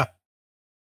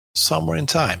Somewhere in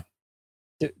Time.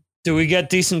 Do we get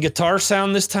decent guitar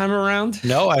sound this time around?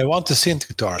 No, I want the synth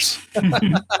guitars.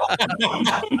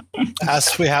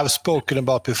 As we have spoken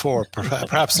about before,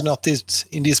 perhaps not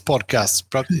in this podcast,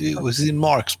 it was in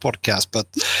Mark's podcast, but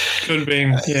could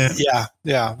be,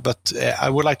 yeah. But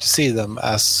I would like to see them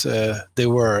as they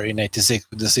were in '86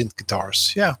 with the synth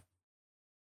guitars. Yeah,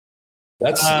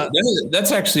 that's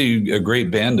actually a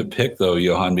great band to pick, though,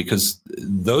 Johan, because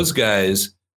those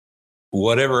guys,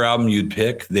 whatever album you'd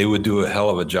pick, they would do a hell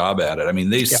of a job at it. I mean,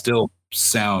 they still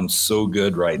sound so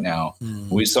good right now.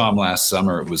 We saw them last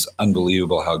summer. It was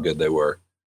unbelievable how good they were.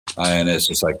 And it's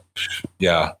just like,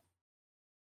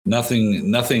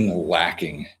 nothing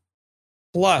lacking.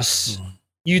 Plus,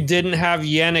 you didn't have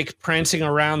Yannick prancing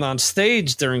around on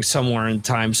stage during Somewhere in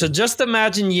Time. So just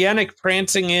imagine Yannick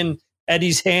prancing in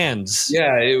Eddie's hands.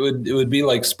 Yeah, it would be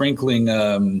like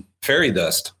sprinkling fairy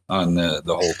dust on the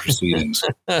whole proceedings.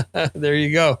 There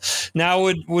you go. Now,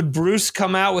 would Bruce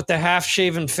come out with the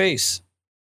half-shaven face?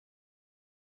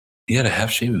 He had a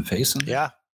half-shaven face on? Yeah.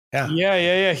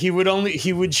 He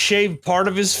would shave part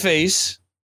of his face,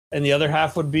 and the other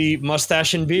half would be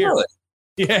mustache and beard. Really?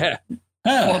 Yeah.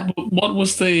 Huh. What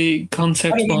was the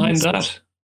concept behind that?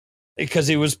 Because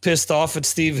he was pissed off at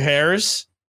Steve Harris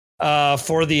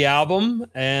for the album,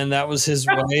 and that was his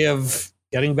way of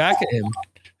getting back at him.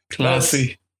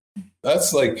 Classy.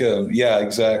 That's like, yeah,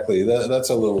 exactly. That's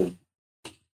a little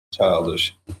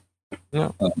childish.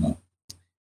 Yeah.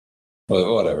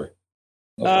 Whatever.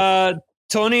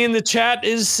 Tony in the chat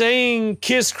is saying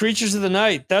Kiss, Creatures of the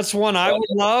Night. That's one I would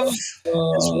love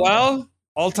as well.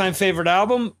 All-time favorite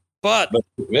album. But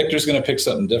Victor's going to pick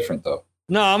something different, though.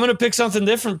 No, I'm going to pick something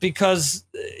different because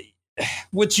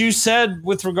what you said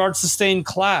with regards to Stained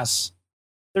Class,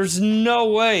 there's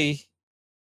no way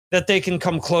that they can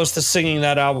come close to singing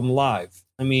that album live.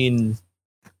 I mean,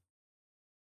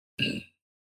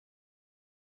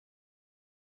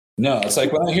 no, it's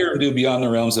like when I hear him do Beyond the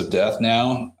Realms of Death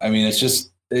now, I mean, it's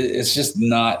just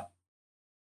not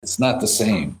the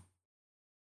same.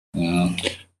 You know?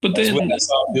 But then when I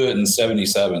saw him do it in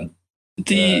 '77.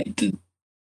 The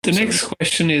next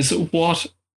question is, what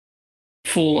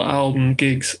full album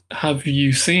gigs have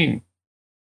you seen?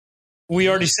 We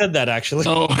already said that, actually.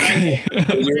 Oh, okay.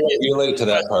 You're late to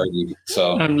that party,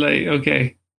 so I'm late.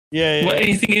 Okay. Yeah. What,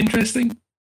 anything interesting?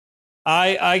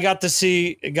 I got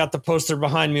the poster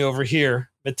behind me over here.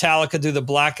 Metallica do the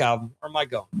Black Album. Where am I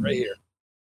going? Right here.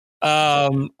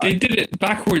 They did it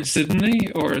backwards, didn't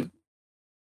they? Or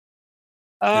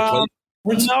no,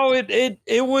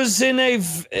 it was in a.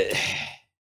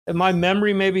 My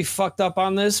memory may be fucked up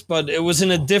on this, but it was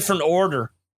in a different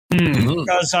order.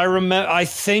 Because I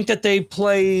think that they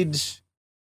played.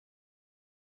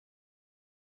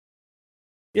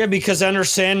 Yeah, because Enter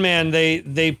Sandman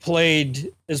they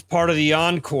played as part of the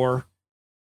encore,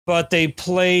 but they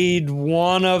played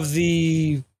one of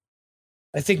the.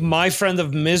 I think My Friend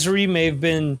of Misery may have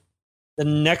been the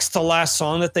next to last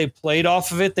song that they played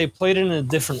off of it. They played it in a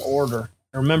different order.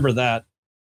 I remember that.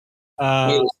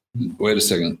 Wait a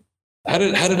second. How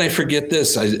did I forget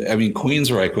this? I mean,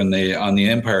 Queensryche, when they on the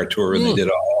Empire tour, when they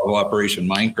did all of Operation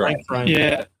Mindcrime.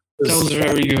 Yeah, that was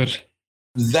very good.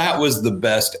 That was the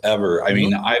best ever. I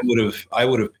mean, I would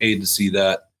have paid to see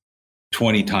that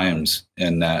 20 times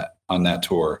on that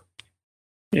tour.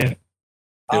 Yeah,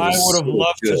 I would have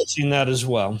loved to have seen that as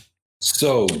well.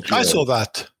 So good. I saw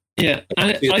that. Yeah,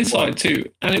 and I saw it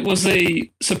too, and it was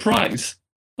a surprise.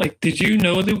 Like, did you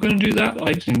know they were going to do that?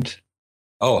 I didn't.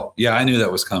 Oh, yeah, I knew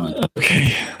that was coming.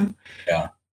 Okay. Yeah.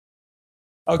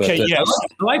 Okay, but, yes.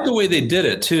 I like the way they did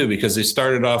it, too, because they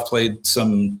started off, played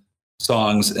some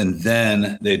songs, and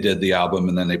then they did the album,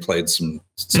 and then they played some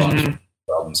songs from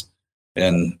the albums.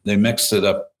 And they mixed it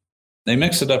up. They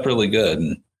mixed it up really good.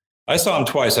 And I saw him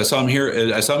twice. I saw him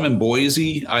here. I saw him in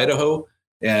Boise, Idaho,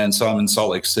 and saw him in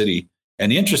Salt Lake City.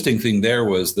 And the interesting thing there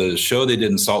was the show they did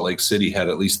in Salt Lake City had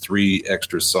at least 3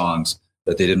 extra songs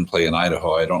that they didn't play in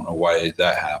Idaho. I don't know why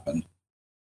that happened.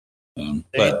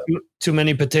 But too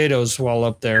many potatoes while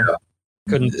up there. Yeah.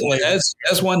 Couldn't play. As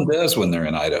one does when they're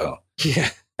in Idaho. Yeah.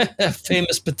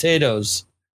 Famous potatoes.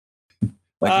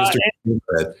 Like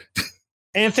Mr.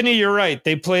 Anthony, you're right.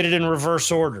 They played it in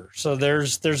reverse order. So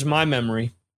there's my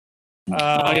memory.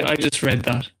 I just read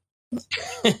that.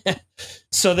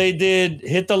 So they did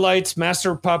Hit the Lights,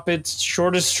 Master of Puppets,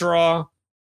 Shortest Straw,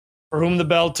 For Whom the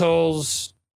Bell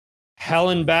Tolls, Hell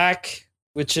and Back,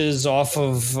 which is off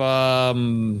of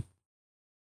the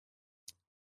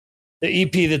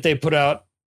EP that they put out,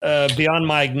 Beyond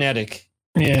Magnetic.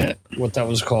 Yeah. What that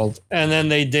was called. And then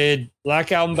they did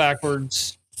Black Album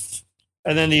Backwards.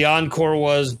 And then the encore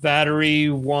was Battery,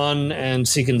 One, and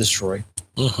Seek and Destroy.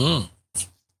 Mm-hmm.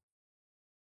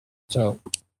 So,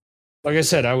 like I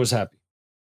said, I was happy.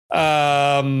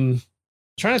 Trying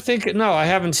to think. No, I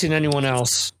haven't seen anyone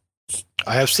else.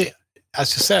 I have seen,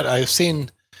 as you said, I have seen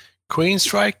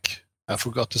Queenstrike. I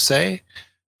forgot to say,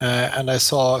 and I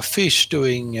saw Fish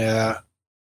doing A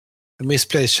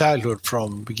Misplaced Childhood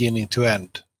from beginning to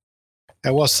end. I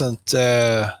wasn't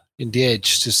in the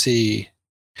age to see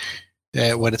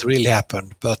when it really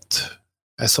happened, but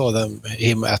I saw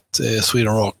him at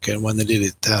Sweden Rock, and when they did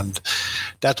it, and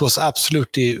that was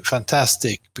absolutely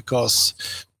fantastic because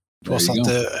it was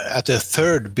at the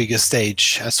third biggest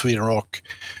stage at Sweden Rock,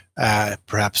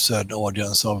 perhaps an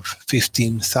audience of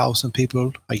 15,000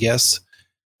 people, I guess,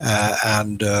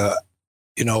 and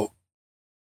you know,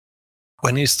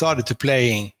 when he started to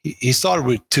playing, he started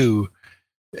with two,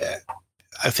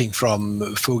 I think from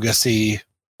Fugazi.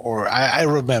 Or I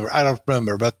don't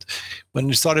remember, but when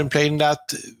we started playing that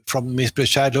from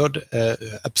Misplaced Childhood,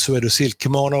 Absuedo Silk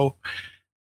Kimono,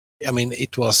 I mean,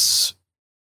 it was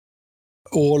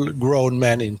all grown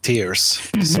men in tears.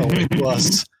 So it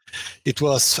was,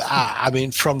 I mean,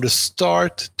 from the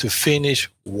start to finish,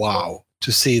 wow,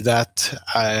 to see that,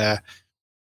 I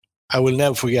will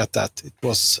never forget that. It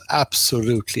was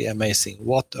absolutely amazing.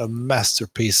 What a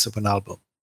masterpiece of an album.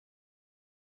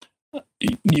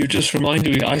 You just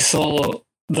reminded me, I saw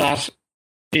that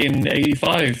in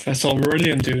 85. I saw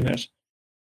Marillion doing it.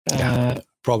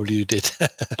 Probably you did.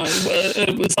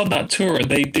 It was on that tour.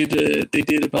 They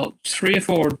did about 3 or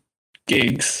 4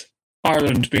 gigs,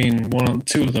 Ireland being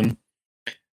two of them,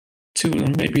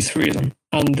 maybe 3 of them.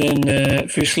 And then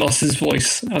Fish lost his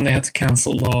voice and they had to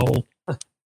cancel the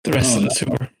rest of the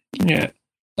tour. Yeah.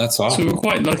 That's awesome. So we were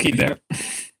quite lucky there.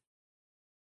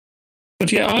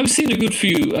 But yeah, I've seen a good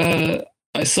few.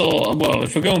 I saw, well,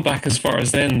 if we're going back as far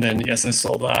as then yes, I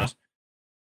saw that.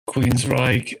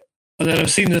 Queensryche. And then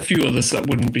I've seen a few others that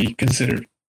wouldn't be considered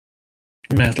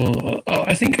metal.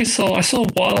 I think I saw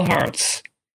Wild Hearts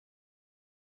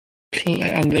play,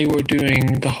 and they were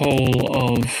doing the whole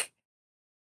of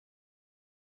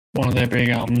one of their big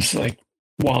albums, like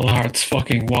Wild Hearts,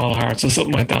 fucking Wild Hearts, or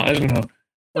something like that. I don't know.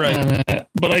 Right. And,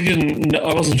 but I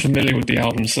wasn't familiar with the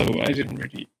album, so I didn't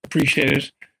really appreciate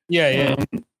it. Yeah.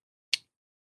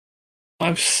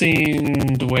 I've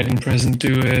seen The Wedding Present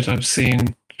do it. I've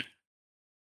seen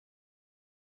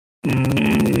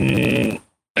a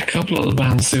couple of the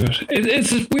bands do it.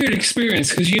 It's a weird experience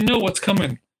because you know what's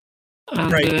coming.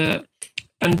 And, right.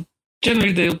 And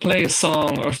generally they'll play a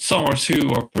song or two,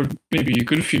 or maybe a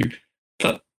good few,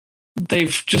 that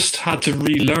they've just had to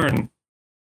relearn.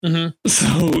 Mm-hmm.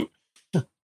 So,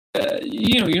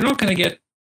 you're not going to get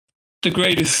the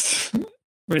greatest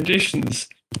renditions.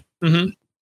 Mm-hmm.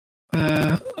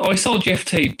 I saw Jeff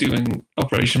Tate doing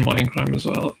Operation Mindcrime as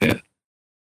well. Yeah.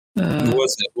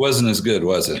 It wasn't as good,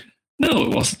 was it? No,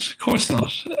 it wasn't. Of course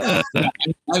not.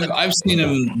 I've seen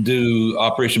him do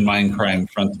Operation Mindcrime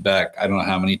front to back. I don't know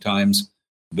how many times,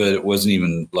 but it wasn't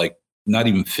even not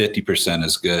even 50%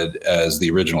 as good as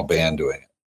the original band doing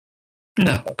it.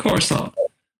 No, of course not.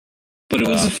 But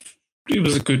it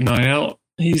was a good night out.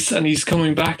 He's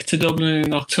coming back to Dublin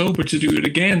in October to do it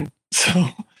again. So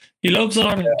he loves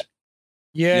Ireland.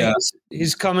 Yeah.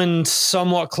 He's coming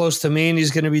somewhat close to me, and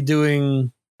he's going to be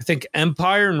doing, I think,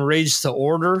 Empire and Rage to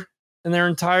Order in their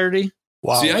entirety.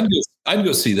 Wow. See, I'd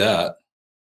go see that.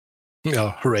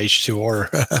 Yeah, Rage to Order.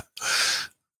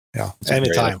 Yeah,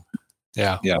 anytime.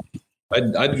 Yeah.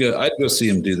 I'd go see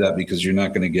him do that because you're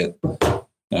not going to get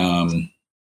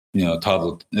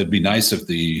Todd. It'd be nice if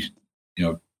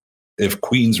if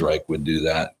Queensryche would do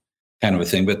that kind of a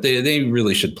thing, but they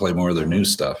really should play more of their new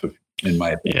stuff, in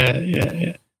my opinion.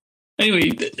 Yeah.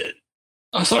 Anyway,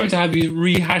 I'm sorry to have you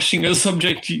rehashing a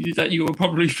subject that you were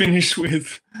probably finished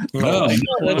with. No,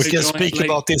 we can speak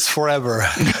about this forever.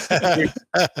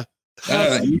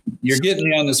 You're getting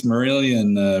me on this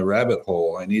Marillion rabbit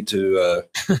hole. I need to.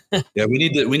 We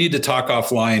need to talk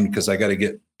offline because I got to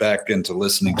get back into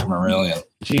listening to Marillion.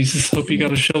 Jesus, hope you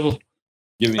got a shovel.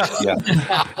 Give me, yeah.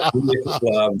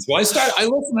 So I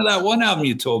listened to that one album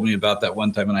you told me about that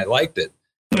one time, and I liked it.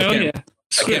 I can't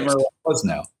remember what it was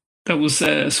now. That was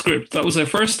Script. That was their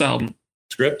first album.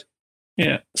 Script?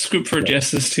 Yeah, Script for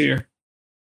Justice Tier.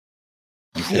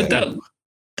 Okay.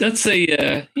 That's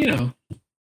a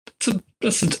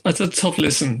that's a tough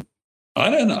listen. I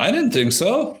didn't think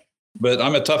so, but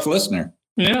I'm a tough listener.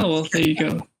 Yeah, well, there you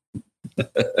go.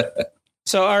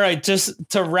 So, all right, just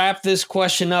to wrap this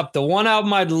question up, the one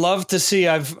album I'd love to see,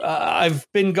 I've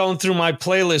been going through my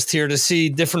playlist here to see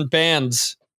different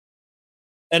bands,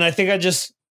 and I think I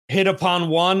just hit upon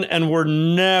one, and we're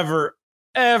never,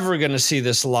 ever going to see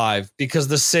this live because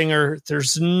the singer,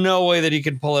 there's no way that he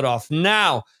could pull it off.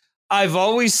 Now, I've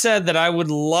always said that I would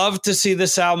love to see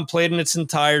this album played in its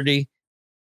entirety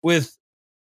with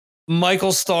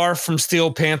Michael Starr from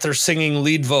Steel Panther singing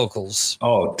lead vocals.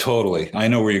 Oh, totally. I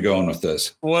know where you're going with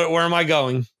this. Where am I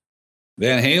going?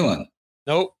 Van Halen.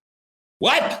 Nope.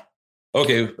 What?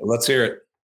 Okay, let's hear it.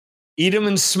 Eat 'Em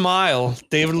and Smile,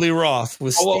 David Lee Roth.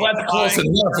 With Oh, well, that's close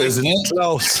enough, isn't it?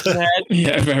 Close.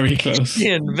 Yeah, very close.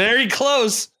 Yeah, very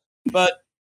close. But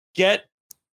get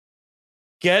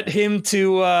him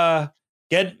to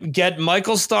get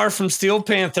Michael Starr from Steel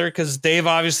Panther, because Dave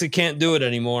obviously can't do it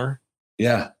anymore.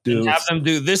 Yeah, dude. Have them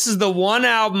do. This is the one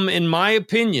album, in my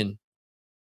opinion,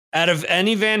 out of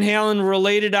any Van Halen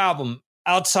related album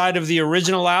outside of the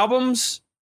original albums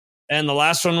and the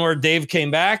last one where Dave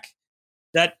came back,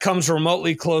 that comes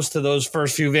remotely close to those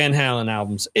first few Van Halen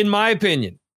albums, in my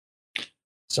opinion.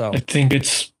 So I think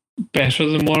better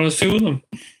than one or two of them.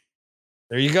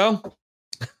 There you go.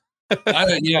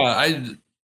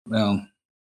 Well,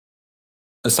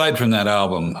 aside from that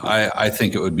album, I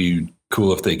think it would be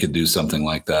cool if they could do something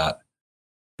like that.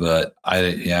 But I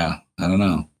don't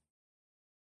know.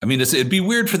 I mean, it'd be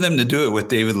weird for them to do it with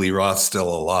David Lee Roth still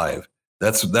alive.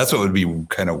 That's what would be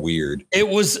kind of weird. It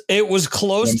was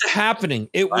close to happening.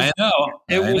 I know.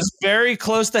 It was very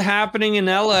close to happening in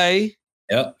LA.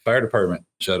 Yep. Fire department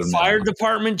shut him down. Fire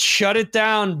department shut it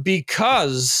down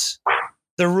because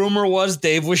the rumor was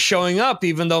Dave was showing up,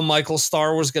 even though Michael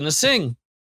Starr was going to sing.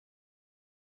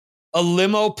 A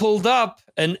limo pulled up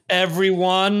and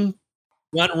everyone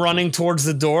went running towards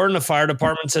the door, and the fire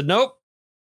department said, nope,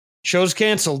 show's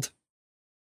canceled.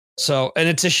 So, and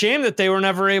it's a shame that they were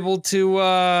never able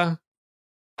to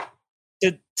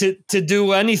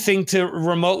do anything to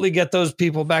remotely get those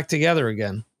people back together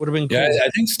again. Would have been cool. Yeah, I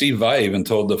think Steve Vai even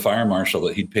told the fire marshal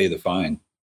that he'd pay the fine.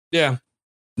 Yeah.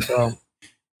 So,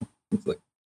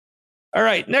 all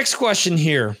right, next question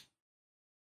here.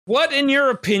 What, in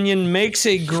your opinion, makes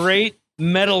a great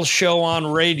metal show on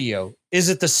radio? Is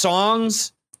it the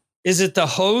songs? Is it the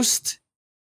host?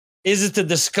 Is it the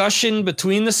discussion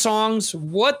between the songs?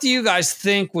 What do you guys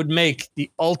think would make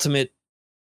the ultimate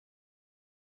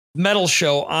metal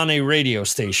show on a radio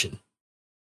station?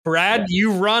 Brad,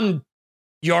 you run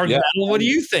Yard Metal. What do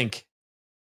you think?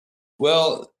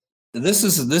 Well, this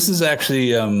is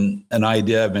actually an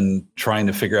idea I've been trying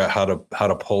to figure out how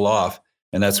to pull off.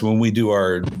 And that's when we do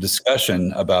our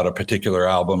discussion about a particular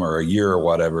album or a year or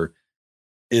whatever,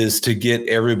 is to get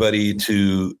everybody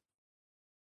to,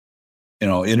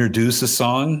 introduce a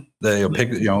song. They'll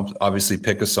pick, obviously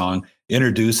pick a song,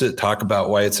 introduce it, talk about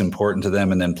why it's important to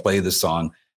them, and then play the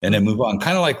song and then move on.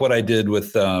 Kind of like what I did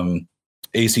with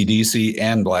AC/DC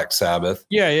and Black Sabbath.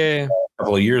 Yeah. A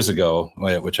couple of years ago,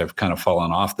 which I've kind of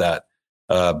fallen off that.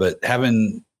 But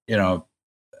having,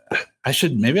 I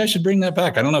should bring that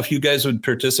back. I don't know if you guys would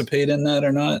participate in that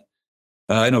or not.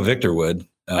 I know Victor would.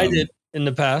 I did in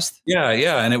the past. Yeah,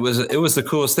 and it was the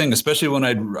coolest thing, especially when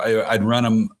I'd run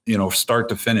them, start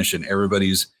to finish in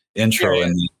everybody's intro.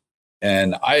 Yeah.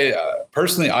 And I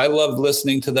personally, I loved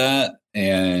listening to that.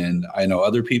 And I know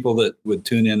other people that would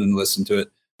tune in and listen to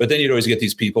it. But then you'd always get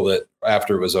these people that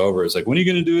after it was over, it's like, when are you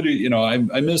going to do it?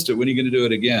 I missed it. When are you going to do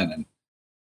it again? And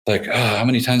like, how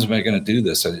many times am I going to do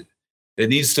this? It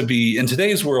needs to be, in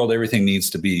today's world, everything needs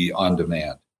to be on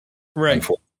demand. Right.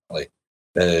 Unfortunately.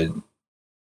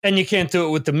 And you can't do it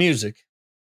with the music.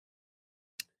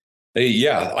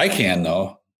 Yeah, I can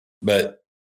though. But,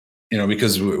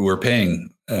 because we're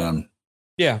paying.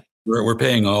 We're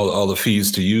paying all the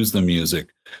fees to use the music.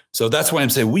 So that's why I'm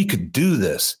saying we could do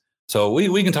this. So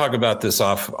we can talk about this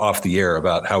off the air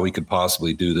about how we could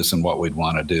possibly do this and what we'd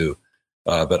want to do.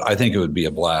 But I think it would be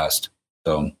a blast.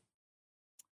 So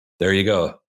there you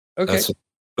go. Okay.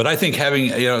 But I think having,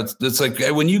 it's like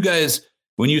when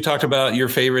you talked about your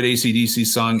favorite AC/DC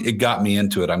song, it got me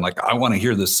into it. I'm like, I want to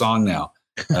hear this song now.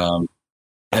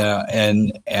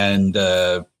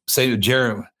 Say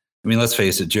Jeremy, I mean, let's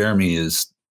face it, Jeremy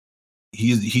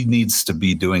he needs to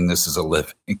be doing this as a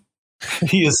living.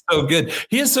 He is so good.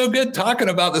 He is so good talking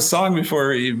about the song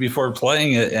before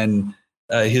playing it, and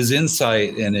his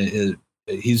insight and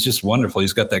he's just wonderful.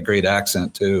 He's got that great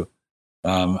accent too.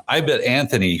 I bet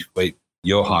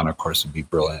Johan, of course, would be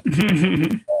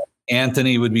brilliant.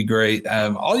 Anthony would be great.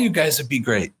 All you guys would be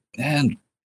great. And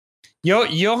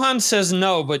Johan says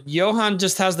no, but Johan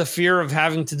just has the fear of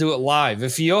having to do it live.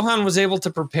 If Johan was able to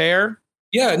prepare.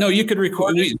 Yeah, no, you could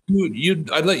record it.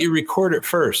 I'd let you record it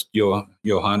first, Johan,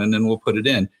 and then we'll put it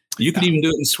in. You could even do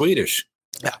it in Swedish.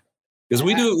 Yeah. Because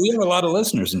we have a lot of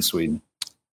listeners in Sweden.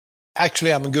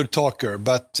 Actually, I'm a good talker,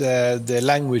 but the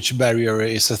language barrier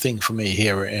is a thing for me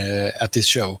here at this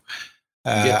show.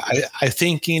 I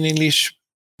think in English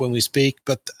when we speak,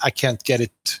 but I can't get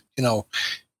it,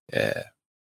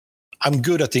 I'm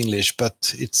good at English,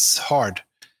 but it's hard.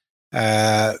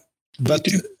 But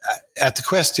at the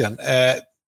question,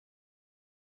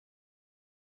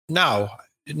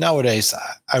 nowadays,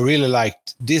 I really like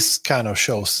this kind of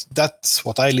shows. That's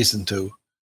what I listen to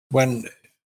when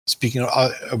speaking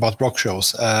about rock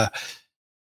shows.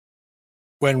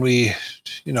 When we,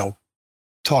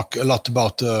 talk a lot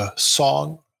about a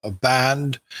song, a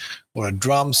band, or a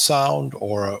drum sound,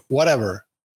 or whatever.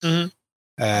 Mm-hmm.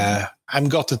 I'm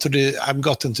gotten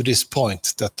to this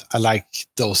point that I like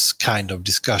those kind of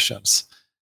discussions.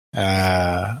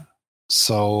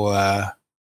 So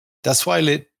that's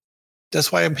why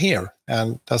I'm here,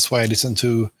 and that's why I listen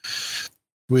to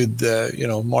with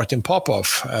Martin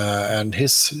Popoff and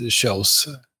his shows.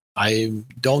 I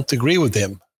don't agree with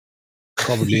him.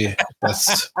 Probably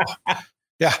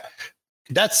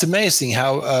that's amazing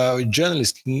how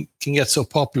journalists can get so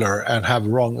popular and have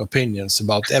wrong opinions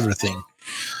about everything.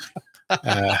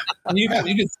 You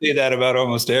can say that about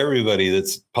almost everybody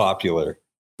that's popular.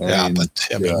 But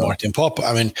Martin Popoff.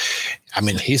 I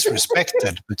mean, he's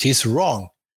respected, but he's wrong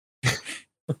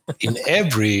in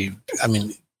every.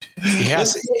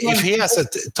 If he has a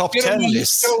top 10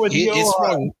 list, he's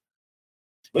wrong.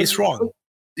 He's wrong.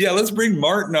 Yeah, let's bring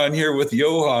Martin on here with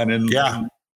Johan and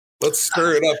let's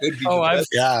stir it up.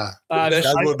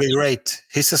 That would be great.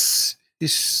 He's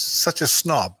such a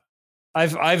snob.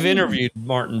 I've interviewed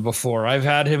Martin before. I've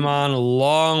had him on a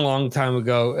long, long time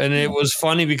ago, and it was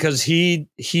funny because he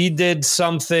did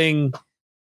something.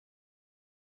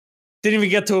 Didn't even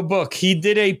get to a book. He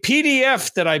did a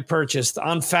PDF that I purchased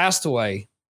on Fastaway,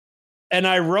 and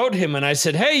I wrote him and I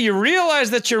said, "Hey, you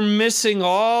realize that you're missing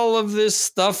all of this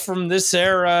stuff from this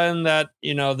era, and that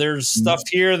there's stuff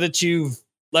here that you've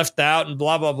left out, and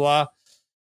blah blah blah."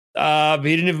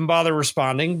 He didn't even bother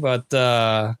responding, but.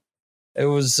 It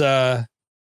was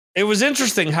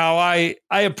interesting how I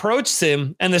approached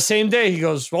him, and the same day he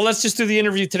goes, "Well, let's just do the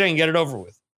interview today and get it over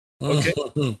with." Okay.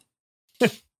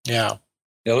 Yeah,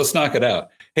 let's knock it out.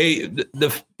 Hey,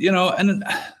 and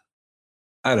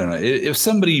I don't know, if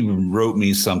somebody wrote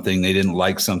me something, they didn't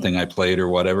like something I played or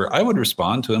whatever, I would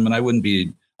respond to him, and I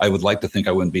would like to think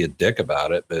I wouldn't be a dick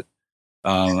about it, but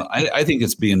I think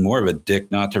it's being more of a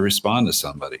dick not to respond to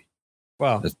somebody.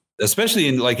 Wow. Especially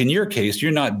in your case,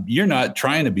 you're not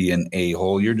trying to be an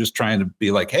a-hole. You're just trying to be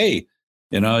like, hey,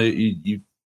 you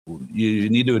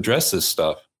need to address this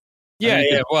stuff.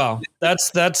 Yeah. Well,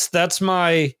 that's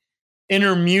my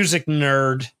inner music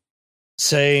nerd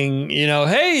saying,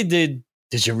 hey, did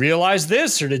you realize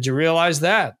this or did you realize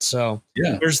that? So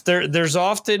there's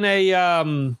often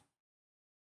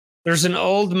there's an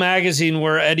old magazine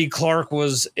where Eddie Clark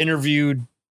was interviewed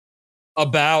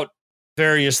about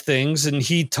various things, and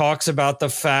he talks about the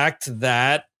fact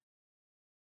that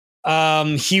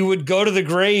he would go to the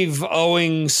grave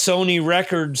owing Sony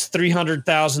Records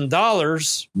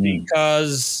 $300,000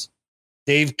 because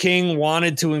Dave King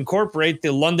wanted to incorporate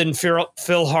the London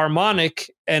Philharmonic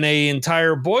and an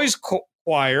entire boys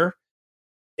choir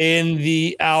in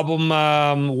the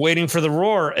album Waiting for the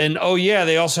Roar. And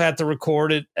they also had to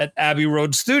record it at Abbey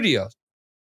Road Studios.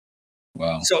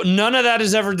 Wow. So none of that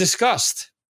is ever discussed.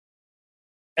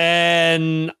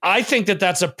 And I think that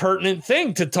that's a pertinent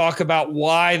thing to talk about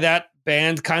why that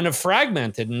band kind of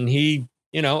fragmented. And he,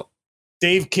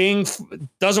 Dave King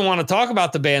doesn't want to talk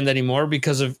about the band anymore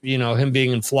because of, him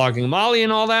being in Flogging Molly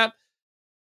and all that.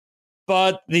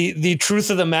 But the truth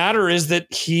of the matter is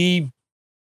that he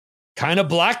kind of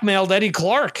blackmailed Eddie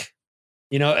Clark.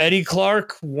 Eddie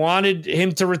Clark wanted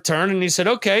him to return, and he said,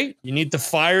 okay, you need to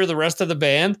fire the rest of the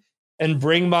band and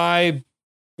bring my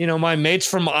mates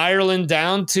from Ireland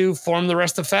down to form the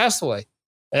rest of Fastaway.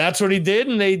 And that's what he did.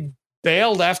 And they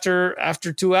bailed after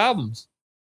 2 albums.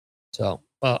 So,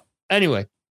 anyway,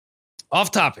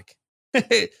 off topic.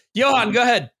 Johan, go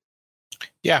ahead.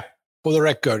 Yeah. For the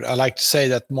record, I like to say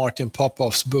that Martin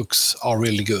Popoff's books are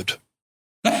really good.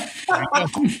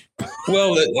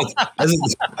 Well,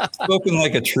 it's spoken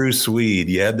like a true Swede.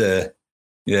 You had to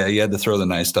throw the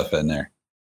nice stuff in there.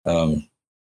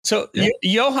 So,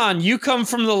 Johan, you come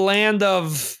from the land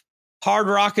of hard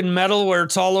rock and metal where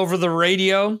it's all over the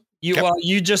radio. Well,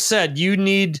 you just said you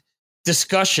need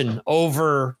discussion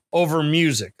over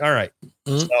music. All right.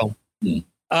 Mm-hmm.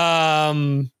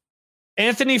 So,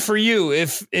 Anthony, for you,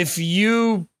 if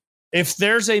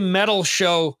there's a metal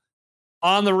show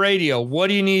on the radio, what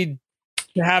do you need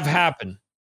to have happen?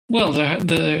 Well,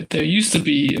 there used to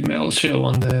be a metal show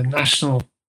on the national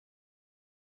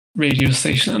radio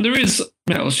station, and there is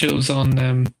metal shows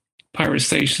on pirate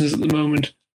stations at the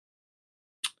moment.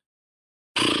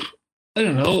 I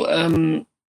don't know.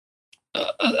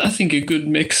 I think a good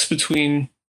mix between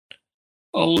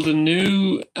old and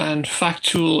new and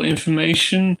factual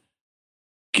information,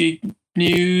 gig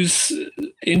news,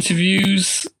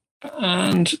 interviews,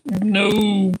 and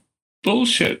no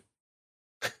bullshit.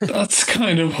 That's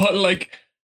kind of what, like,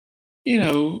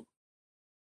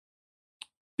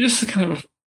 just a kind of,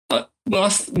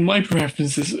 that's my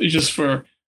preference is just for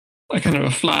a kind of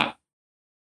a flat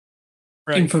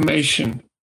information.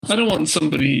 I don't want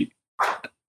somebody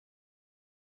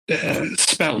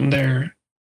spouting their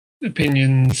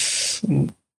opinions.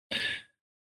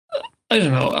 I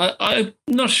don't know. I'm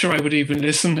not sure I would even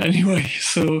listen anyway,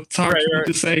 so it's hard for me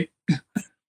to say.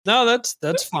 No,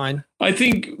 that's fine. I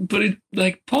think, but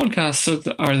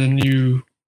podcasts are the new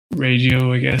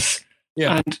radio, I guess.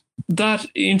 Yeah. And that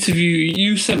interview,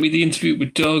 you sent me the interview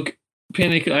with Doug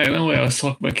Pinnick. I know I was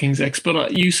talking about King's X,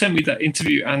 but you sent me that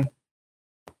interview, and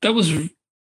that was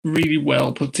really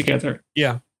well put together.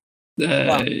 Yeah.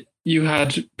 Wow. You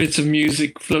had bits of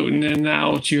music floating in and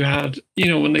out. You had,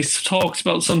 when they talked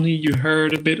about something, you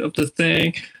heard a bit of the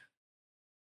thing.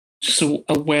 Just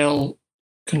a well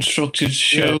constructed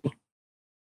show. Yeah.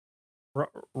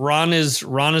 Ron is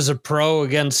a pro,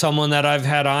 again, someone that I've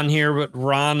had on here, but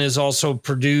Ron has also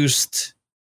produced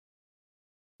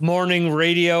morning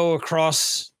radio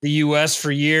across the US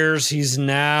for years. He's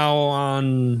now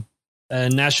on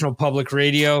National Public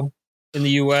Radio in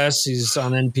the US. He's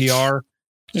on NPR.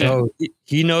 So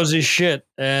he knows his shit.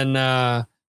 And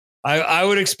I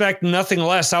would expect nothing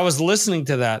less. I was listening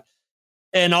to that,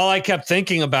 and all I kept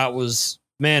thinking about was,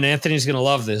 man, Anthony's going to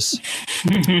love this.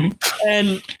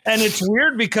 and it's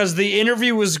weird because the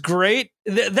interview was great.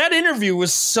 That interview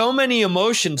was so many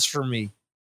emotions for me.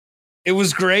 It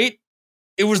was great.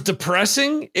 It was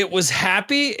depressing. It was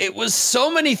happy. It was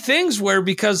so many things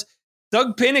because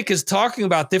Doug Pinnick is talking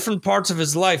about different parts of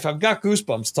his life. I've got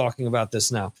goosebumps talking about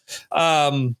this now.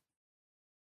 And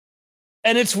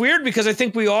it's weird because I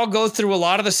think we all go through a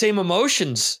lot of the same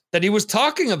emotions that he was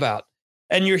talking about.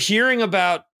 And you're hearing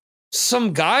about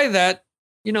some guy that,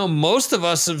 most of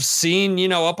us have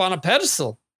seen, up on a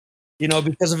pedestal,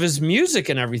 because of his music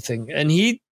and everything. And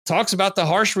he talks about the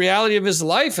harsh reality of his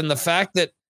life and the fact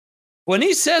that when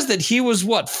he says that he was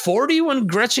 40 when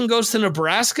Gretchen Goes to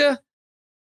Nebraska,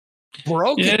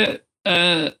 broken.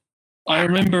 Yeah, I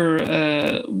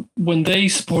remember when they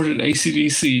supported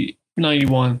AC/DC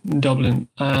 91 in Dublin.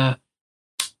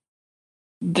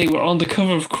 They were on the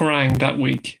cover of Kerrang that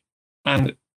week,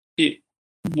 and it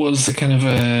was a kind of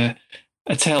a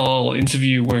tell-all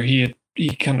interview where it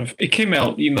came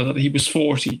out, that he was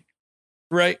 40,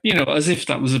 right? As if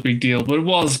that was a big deal, but it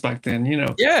was back then,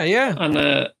 Yeah.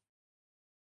 And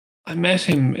I met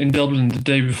him in Dublin the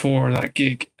day before that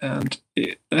gig, and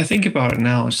I think about it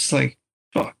now. It's just like,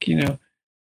 fuck,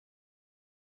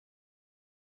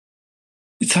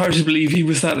 It's hard to believe he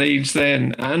was that age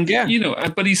then, and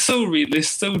but he's so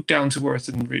realistic, so down to earth,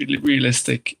 and really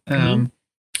realistic.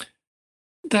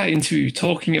 That interview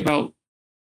talking about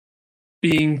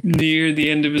being near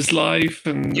the end of his life,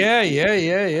 and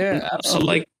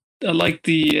absolutely. I like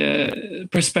the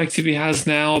perspective he has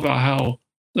now about how,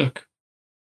 look,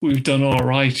 we've done all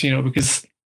right, because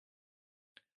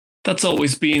that's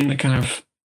always been the kind of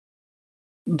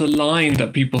the line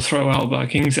that people throw out about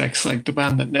King's X, like the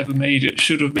band that never made it,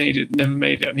 should have made it, never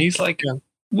made it. And he's like,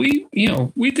 we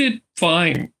did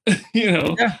fine,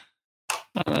 Yeah.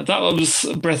 That was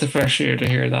a breath of fresh air to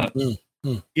hear that.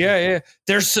 Yeah.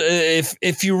 There's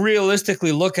if you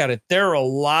realistically look at it, there are a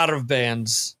lot of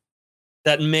bands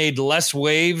that made less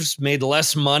waves, made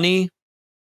less money.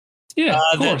 Yeah,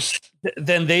 of course.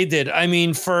 Than they did. I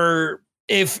mean,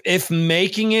 if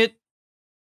making it,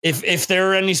 if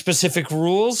there are any specific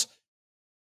rules,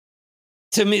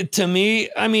 to me,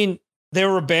 I mean, they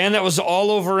were a band that was all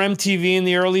over MTV in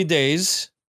the early days.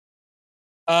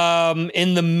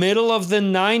 In the middle of the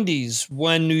 90s,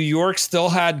 when New York still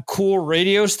had cool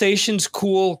radio stations,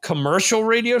 cool commercial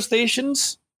radio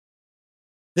stations,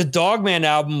 the Dogman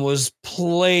album was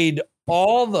played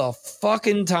all the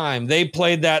fucking time. They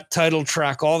played that title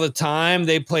track all the time.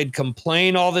 They played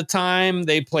Complain all the time.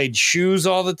 They played Shoes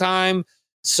all the time.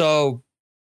 So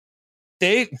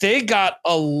they got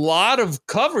a lot of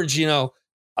coverage, you know.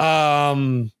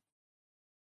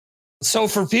 So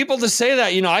for people to say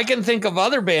that, you know, I can think of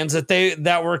other bands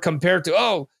that were compared to,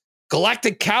 oh,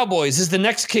 Galactic Cowboys is the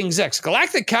next King's X.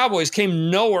 Galactic Cowboys came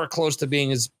nowhere close to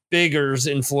being as big or as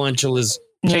influential as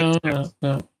King's X.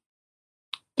 No.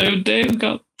 They've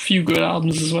got a few good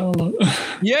albums as well.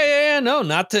 Yeah. No,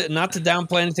 not to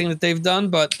downplay anything that they've done,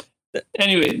 but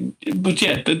anyway, look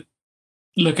at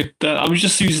that. I was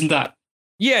just using that.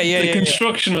 The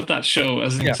construction of that show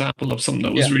as an example of something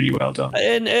that was really well done.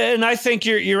 And I think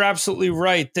you're absolutely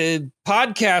right. The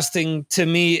podcasting to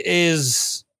me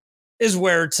is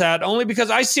where it's at, only because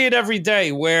I see it every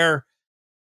day where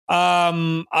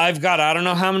I've got, I don't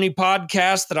know how many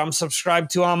podcasts that I'm subscribed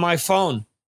to on my phone.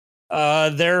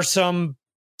 There are some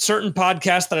certain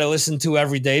podcasts that I listen to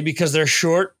every day because they're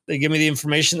short. They give me the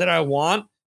information that I want.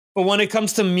 But when it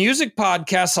comes to music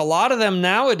podcasts, a lot of them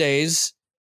nowadays,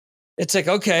 it's like,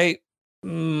 okay,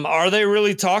 are they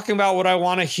really talking about what I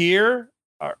want to hear?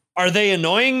 Are they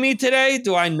annoying me today?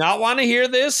 Do I not want to hear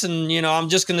this? And, you know, I'm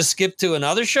just going to skip to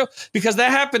another show, because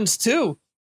that happens too,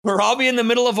 where I'll be in the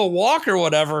middle of a walk or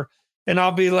whatever, and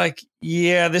I'll be like,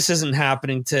 yeah, this isn't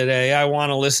happening today. I want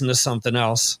to listen to something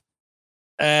else.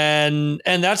 And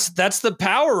that's the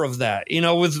power of that, you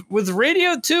know, with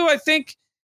radio too, I think.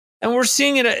 And we're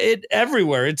seeing it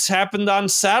everywhere. It's happened on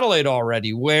satellite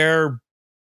already, where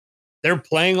they're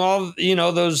playing all, you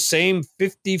know, those same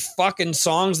 50 fucking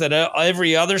songs that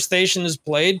every other station has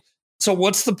played. So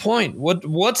what's the point?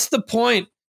 What's the point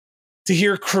to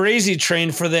hear Crazy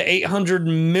Train for the 800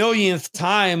 millionth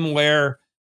time, where,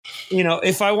 you know,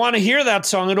 if I want to hear that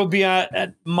song, it'll be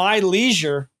at my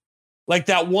leisure, like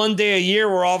that one day a year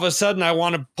where all of a sudden I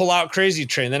want to pull out Crazy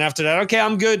Train. Then after that, okay,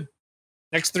 I'm good.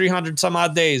 Next 300 some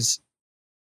odd days.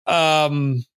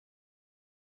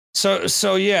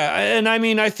 So yeah, and I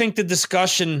mean, I think the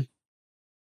discussion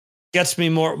gets me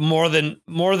more than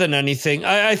anything.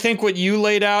 I think what you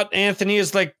laid out, Anthony,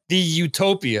 is like the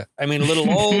utopia. I mean, a little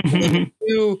old, a little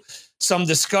new, some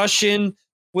discussion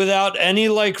without any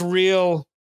like real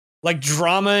like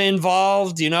drama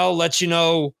involved. You know, let you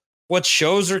know what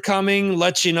shows are coming,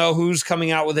 let you know who's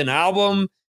coming out with an album.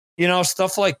 You know,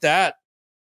 stuff like that.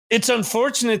 It's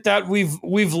unfortunate that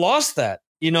we've lost that.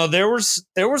 You know, there was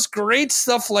great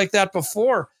stuff like that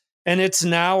before, and it's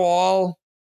now all,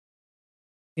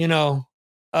 you know,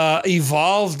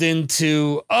 evolved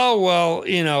into, oh, well,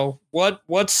 you know,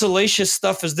 what salacious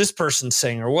stuff is this person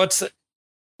saying, or what's,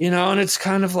 you know, and it's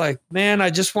kind of like, man, I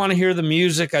just want to hear the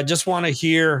music. I just want to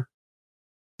hear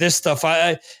this stuff.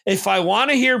 If I want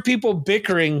to hear people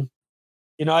bickering,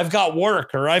 you know, I've got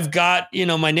work, or I've got, you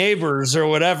know, my neighbors or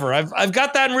whatever. I've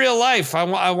got that in real life.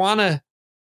 I want to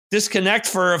disconnect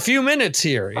for a few minutes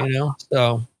here, you know?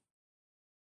 So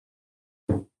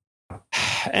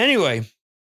anyway,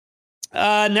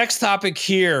 next topic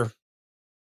here.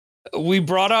 We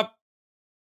brought up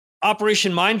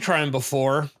Operation Mindcrime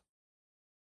before.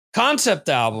 Concept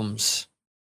albums.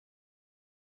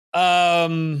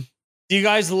 Do you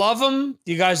guys love them?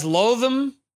 Do you guys loathe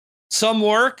them? Some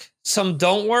work, some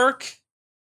don't work.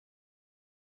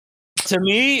 To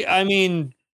me, I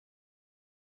mean,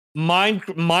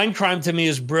 Mindcrime to me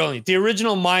is brilliant. The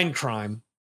original Mindcrime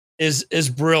is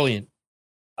brilliant.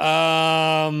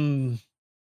 I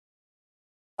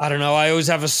don't know. I always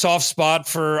have a soft spot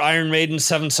for Iron Maiden,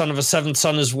 Seventh Son of a Seventh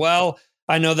Son as well.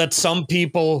 I know that some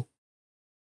people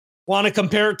want to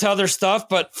compare it to other stuff,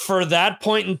 but for that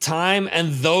point in time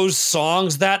and those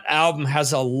songs, that album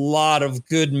has a lot of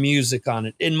good music on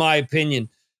it, in my opinion.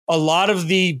 A lot of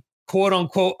the quote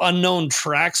unquote unknown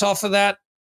tracks off of that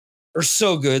are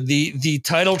so good. The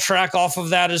title track off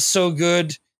of that is so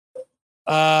good.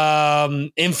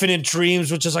 Infinite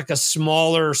Dreams, which is like a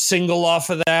smaller single off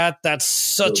of that, that's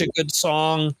such a good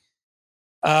song.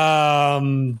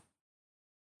 And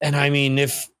I mean,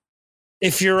 if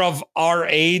you're of our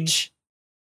age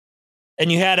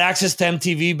and you had access to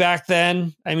MTV back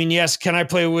then, I mean, yes, Can I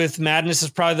Play With Madness is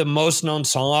probably the most known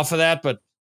song off of that, but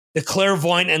The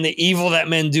Clairvoyant and The Evil That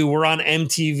Men Do were on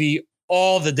MTV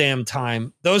all the damn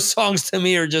time. Those songs to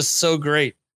me are just so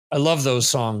great. I love those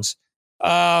songs.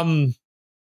 And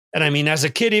I mean, as a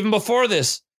kid, even before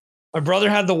this, my brother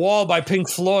had The Wall by Pink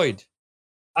Floyd.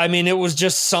 I mean, it was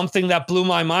just something that blew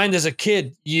my mind as a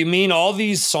kid. You mean all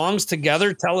these songs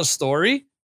together tell a story?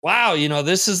 Wow, you know,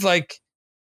 this is like,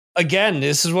 again,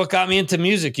 this is what got me into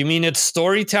music. You mean it's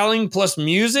storytelling plus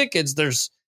music? This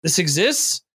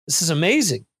exists? This is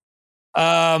amazing.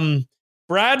 Brian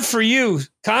Brad, for you,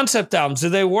 concept albums, do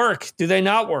they work? Do they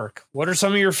not work? What are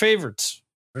some of your favorites?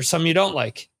 Or some you don't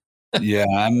like? Yeah,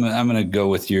 I'm going to go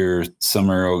with your some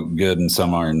are good and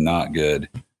some are not good.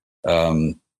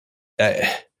 I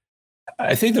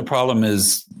think the problem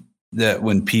is that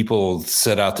when people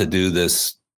set out to do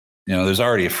this, there's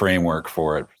already a framework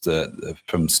for it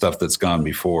from stuff that's gone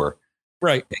before.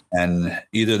 Right. And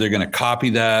either they're going to copy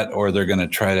that or they're going to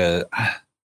try to,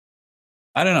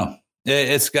 I don't know.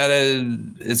 It's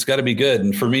gotta be good.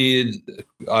 And for me,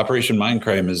 Operation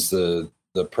Mindcrime is the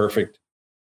perfect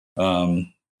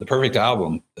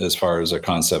album as far as a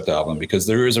concept album, because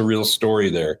there is a real story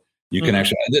there. You can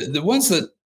actually, the ones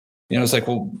that, it's like,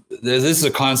 well, this is a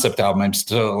concept album. I'm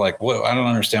still like, what? I don't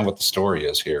understand what the story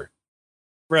is here.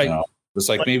 Right. It's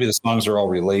like maybe the songs are all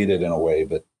related in a way,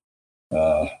 but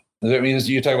I mean,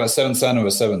 you talk about Seventh Son of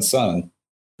a Seventh Son.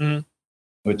 Mm-hmm.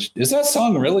 Which is that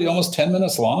song really almost 10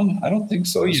 minutes long? I don't think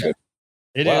so. Oh, yeah.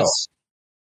 It is.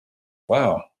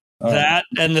 Wow. That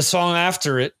and the song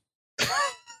after it.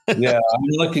 Yeah, I'm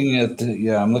looking at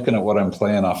what I'm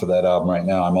playing off of that album right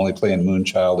now. I'm only playing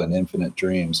Moonchild and Infinite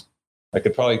Dreams. I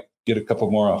could probably get a couple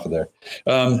more off of there.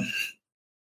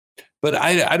 But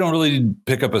I don't really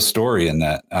pick up a story in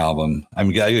that album. I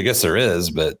mean, I guess there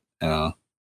is, but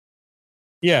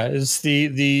yeah, it's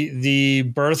the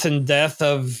birth and death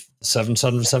of Seventh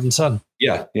Son of a Seventh Son.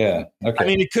 Yeah. Okay. I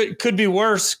mean, it could be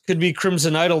worse. Could be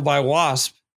Crimson Idol by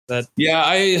Wasp.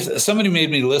 Somebody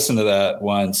made me listen to that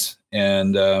once,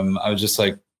 and I was just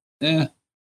like, I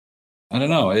don't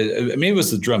know. Maybe it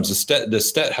was the drums. Does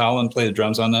Stet Howland play the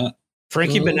drums on that?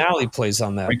 Frankie Benally plays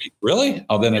on that. Really?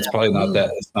 Oh, then it's probably not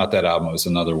that. It's not that album. It was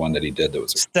another one that he did. That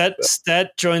was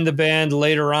Stet joined the band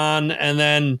later on, and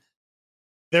then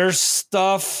there's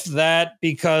stuff that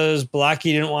because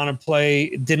Blackie didn't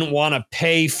want to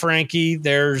pay Frankie.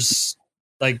 There's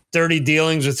like dirty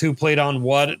dealings with who played on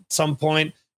what at some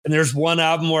point. And there's one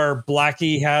album where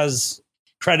Blackie has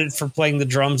credit for playing the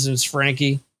drums and it's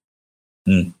Frankie.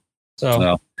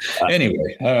 So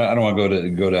anyway, I don't want to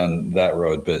go down that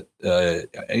road, but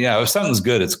if something's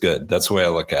good, it's good. That's the way I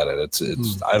look at it. It's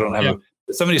I don't have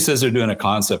if somebody says they're doing a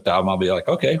concept album, I'll be like,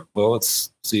 okay, well,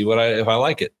 let's see if I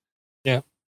like it. Yeah.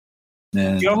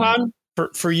 And, Johan,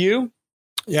 for you?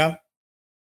 Yeah.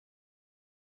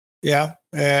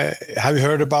 Have you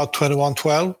heard about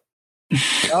 2112?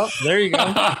 Oh, there you go.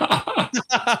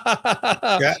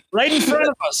 Right in front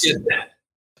of us.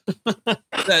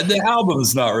 The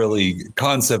album's not really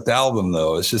concept album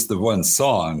though. It's just the one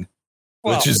song,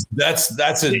 which is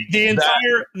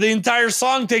the entire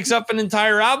song takes up an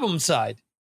entire album side.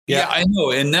 Yeah, I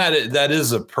know, and that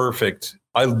is a perfect.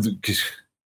 I could.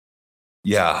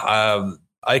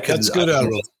 That's good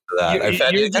album. That.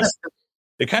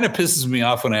 It kind of pisses me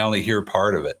off when I only hear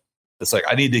part of it. It's like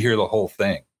I need to hear the whole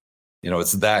thing.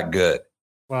 It's that good.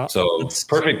 Wow. So it's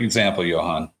perfect example,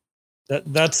 Johan.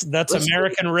 That's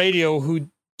American radio who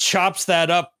chops that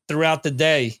up throughout the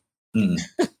day.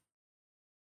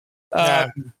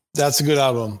 That's a good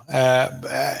album.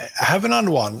 I have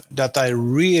another one that I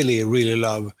really, really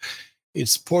love.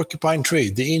 It's Porcupine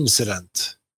Tree, The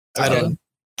Incident.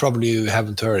 Probably you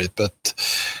haven't heard it, but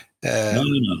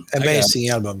amazing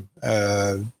album.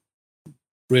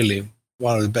 Really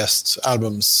one of the best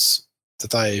albums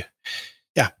that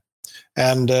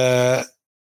and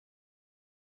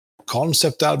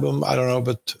concept album, I don't know,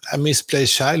 but A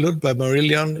Misplaced Childhood by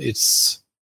Marillion, it's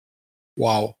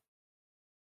wow.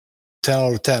 10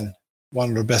 out of 10. One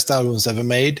of the best albums ever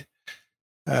made.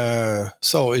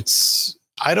 So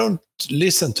I don't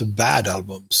listen to bad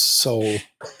albums, so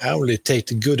I only take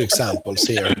the good examples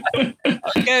here.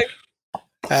 Okay.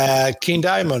 King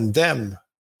Diamond, Them,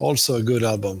 also a good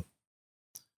album.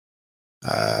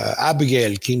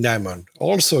 Abigail, King Diamond,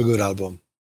 also a good album.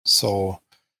 So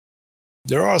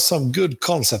there are some good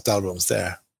concept albums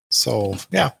there. So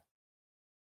yeah.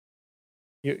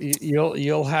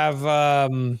 You'll have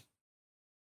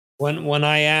when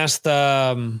I asked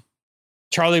Charlie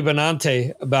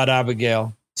Benante about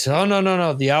Abigail, he said, "Oh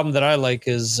no, the album that I like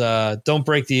is Don't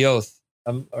Break the Oath."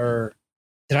 Or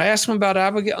did I ask him about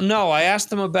Abigail? No, I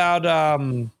asked him about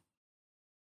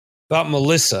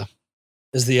Melissa.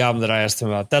 Is the album that I asked him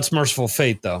about. That's Merciful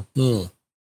Fate, though.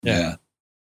 Yeah.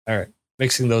 All right,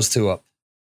 mixing those two up.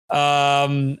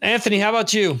 Anthony, how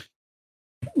about you?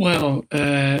 Well,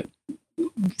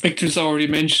 Victor's already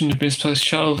mentioned Misplaced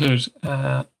Childhood,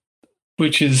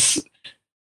 which is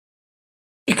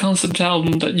a concept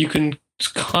album that you can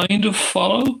kind of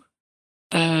follow.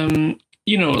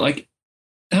 Like,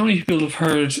 how many people have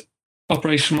heard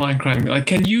Operation Mindcrime? Like,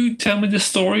 can you tell me the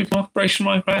story of Operation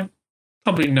Mindcrime?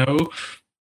 Probably no.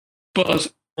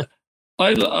 But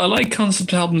I like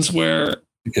concept albums where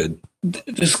Good.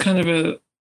 there's kind of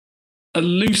a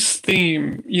loose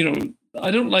theme. You know,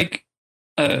 I don't like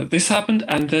this happened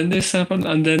and then this happened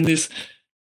and then this.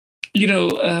 You know,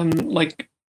 like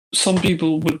some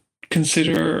people would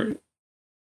consider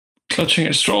Clutching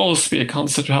at Straws to be a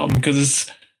concept album because it's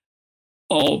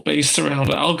all based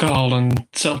around alcohol and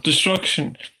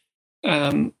self-destruction.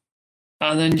 And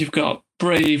then you've got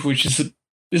Brave, which is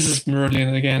this is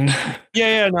Merlin again.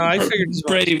 Yeah, no, I figured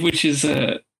Brave, which is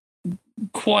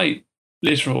quite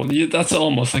literal. That's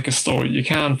almost like a story. You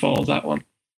can follow that one.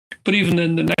 But even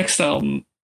in the next album,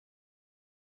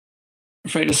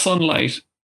 Afraid of Sunlight,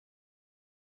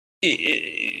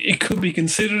 it could be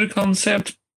considered a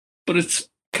concept, but it's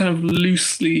kind of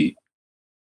loosely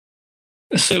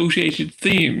associated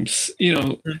themes, you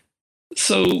know.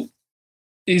 So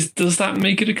does that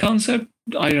make it a concept?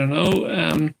 I don't know.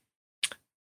 And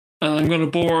I'm going to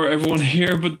bore everyone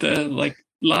here, but like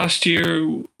last year,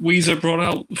 Weezer brought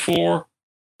out 4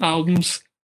 albums,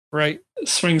 right?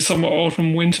 Spring, summer,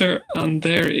 autumn, winter, and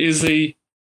there is a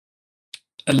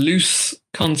loose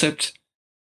concept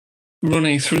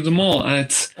running through them all, and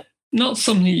it's not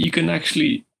something you can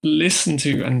actually listen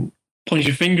to and point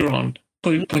your finger at,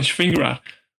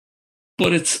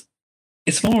 but it's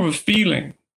more of a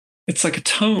feeling. It's like a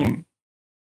tone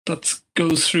that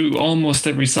goes through almost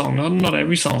every song. Not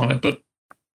every song on it, but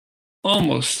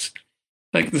almost.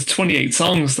 Like there's 28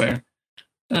 songs there.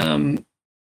 So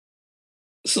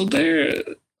there.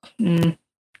 I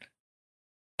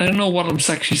don't know what I'm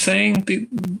actually saying.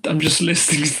 I'm just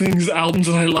listing things, albums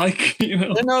that I like. You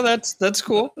know. No, that's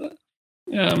cool.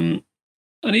 And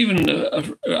even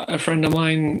a friend of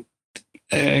mine,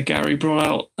 Gary, brought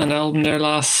out an album there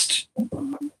last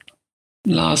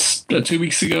 2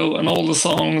 weeks ago, and all the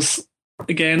songs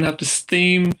again have this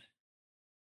theme,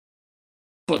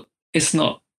 but it's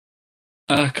not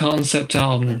a concept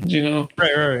album. You know.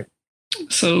 Right.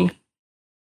 So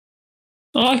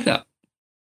I like that.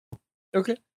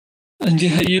 Okay. And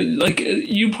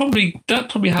that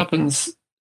probably happens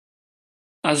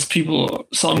as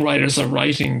songwriters are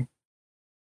writing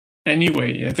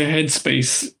anyway. Yeah, the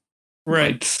Headspace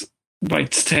writes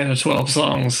 10 or 12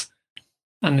 songs,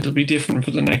 and it'll be different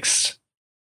for the next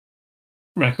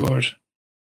record.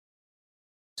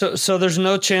 So there's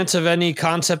no chance of any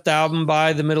concept album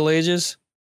by the Middle Ages?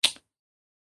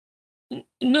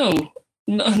 No,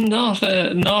 not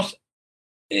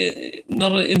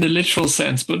in the literal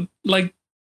sense, but like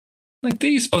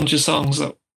these bunch of songs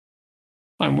that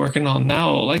I'm working on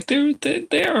now, like there's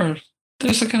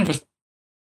a kind of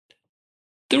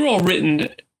they're all written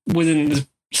within the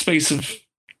space of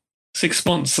 6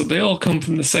 months, so they all come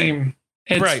from the same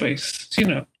headspace, you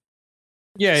know.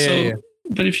 Yeah.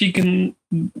 But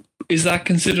is that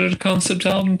considered a concept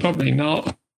album? Probably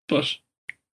not. But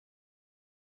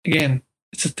again,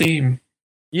 it's a theme.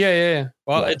 Yeah.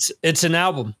 Well, it's an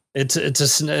album.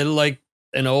 It's like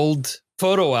an old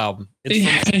photo album.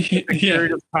 It's a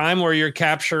period of time where you're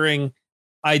capturing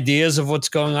ideas of what's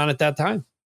going on at that time.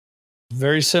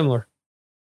 Very similar.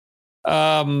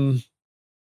 Tony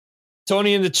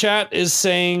in the chat is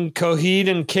saying Coheed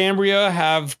and Cambria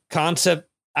have concept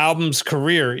albums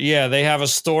career. Yeah, they have a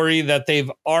story that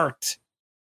they've arced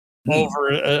over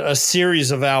a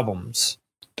series of albums.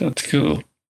 That's cool.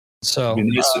 So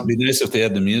it'd be nice if they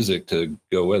had the music to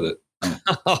go with it.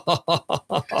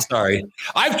 Sorry.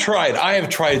 I have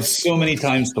tried so many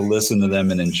times to listen to them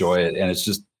and enjoy it. And it's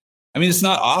just, I mean, it's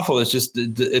not awful. It's just,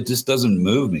 it just doesn't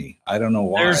move me. I don't know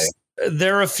why.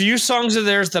 There are a few songs of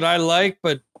theirs that I like,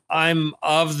 but I'm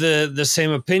of the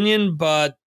same opinion,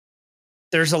 but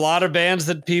there's a lot of bands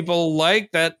that people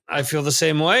like that I feel the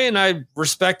same way, and I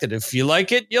respect it. If you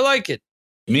like it, you like it.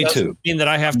 Me too. Mean that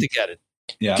I have to get it.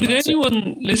 Yeah. Did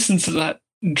anyone listen to that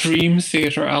Dream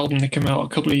Theater album that came out a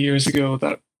couple of years ago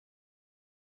that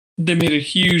they made a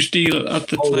huge deal at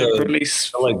the time of release?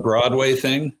 The, like Broadway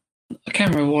thing? I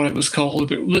can't remember what it was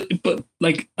called, but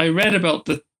like I read about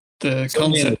the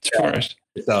concept for it.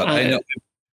 I know.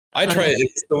 I tried.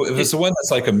 If it's the one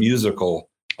that's like a musical,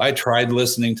 I tried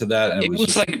listening to that, and it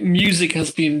was like music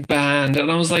has been banned,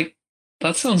 and I was like,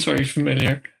 that sounds very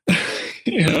familiar.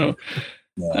 You know,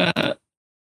 yeah.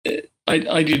 I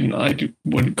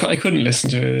couldn't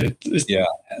listen to it. Yeah,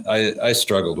 I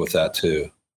struggled with that too.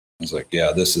 I was like,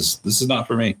 yeah, this is not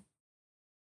for me.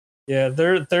 Yeah,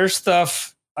 their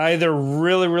stuff either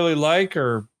really, really like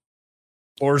or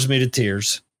bores me to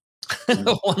tears.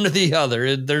 One or the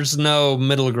other. There's no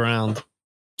middle ground.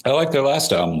 I like their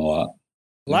last album a lot.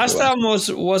 Last album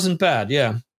wasn't bad.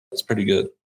 Yeah, it's pretty good.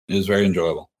 It was very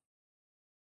enjoyable.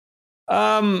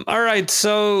 All right,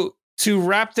 so to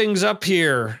wrap things up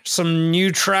here, some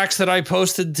new tracks that I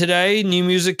posted today. New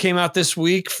music came out this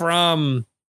week from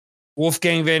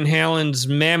Wolfgang Van Halen's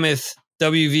Mammoth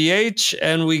WVH,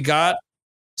 and we got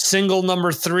single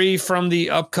number 3 from the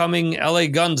upcoming LA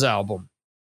Guns album.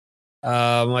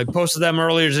 I posted them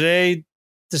earlier today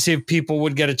to see if people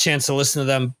would get a chance to listen to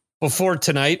them before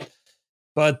tonight.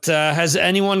 But has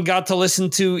anyone got to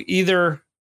listen to either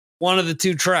one of the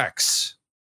 2 tracks?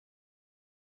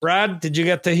 Brad, did you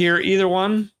get to hear either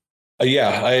one?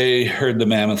 Yeah, I heard the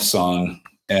Mammoth song,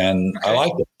 and okay. I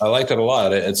liked it. I liked it a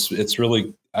lot. It's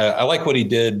really I like what he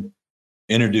did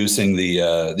introducing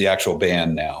the actual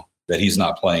band now that he's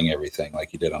not playing everything like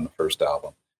he did on the first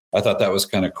album. I thought that was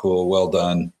kind of cool. Well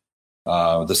done.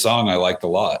 The song I liked a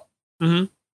lot. Mm-hmm.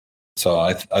 So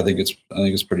I think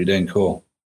it's pretty dang cool.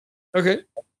 Okay.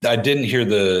 I didn't hear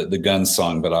the Guns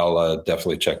song, but I'll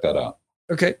definitely check that out.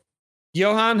 Okay.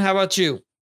 Johan, how about you?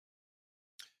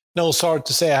 No, sorry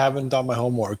to say I haven't done my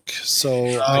homework,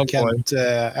 so I can't.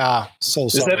 So sorry.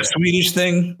 Is that a Swedish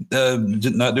thing?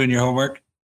 Not doing your homework?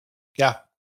 Yeah,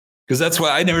 because that's why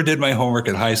I never did my homework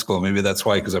in high school. Maybe that's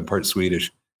why, because I'm part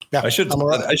Swedish. Yeah, I should tell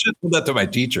that to my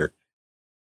teacher.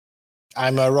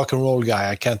 I'm a rock and roll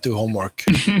guy. I can't do homework.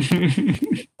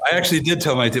 I actually did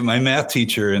tell my math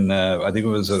teacher, and I think it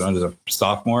was under the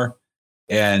sophomore,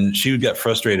 and she would get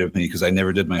frustrated with me because I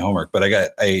never did my homework, but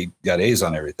I got A's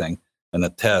on everything. And the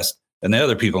test, and the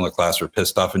other people in the class were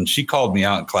pissed off. And she called me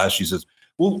out in class. She says,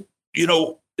 "Well, what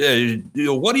are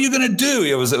you going to do?"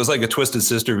 It was like a Twisted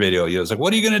Sister video. It was like,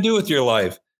 "What are you going to do with your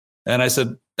life?" And I said,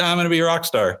 "I'm going to be a rock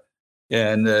star."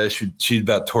 And she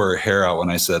about tore her hair out when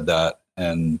I said that,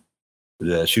 and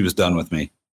she was done with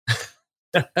me.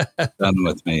 Done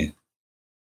with me.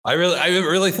 I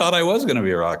really thought I was going to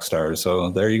be a rock star. So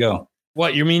there you go.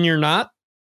 What, you mean you're not?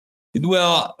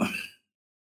 Well,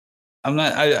 I'm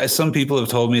not. Some people have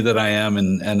told me that I am,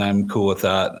 and I'm cool with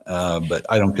that. But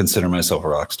I don't consider myself a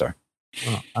rock star.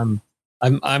 Well,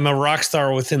 I'm a rock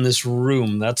star within this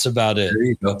room. That's about it. There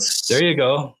you go. There you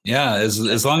go. Yeah.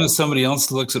 As long as somebody else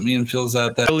looks at me and feels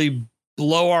that really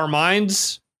blow our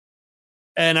minds,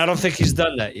 and I don't think he's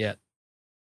done that yet.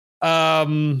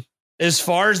 As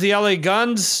far as the LA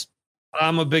Guns,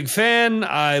 I'm a big fan.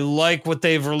 I like what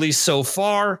they've released so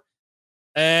far.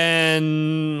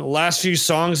 And last few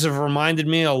songs have reminded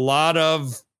me a lot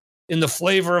of in the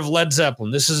flavor of Led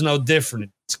Zeppelin. This is no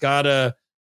different. It's got a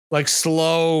like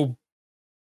slow,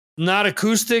 not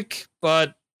acoustic,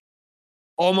 but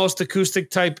almost acoustic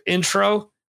type intro.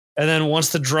 And then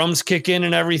once the drums kick in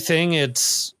and everything,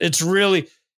 it's in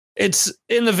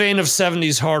the vein of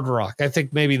 70s hard rock. I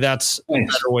think maybe that's a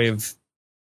better way of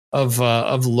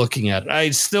looking at it. I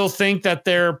still think that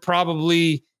they're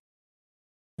probably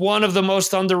one of the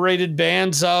most underrated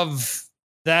bands of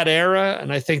that era,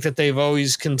 and I think that they've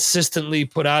always consistently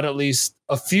put out at least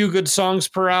a few good songs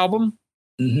per album.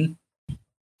 Mm-hmm.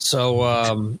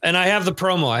 So, and I have the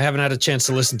promo. I haven't had a chance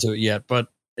to listen to it yet, but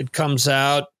it comes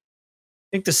out, I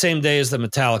think, the same day as the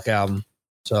Metallica album.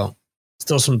 So,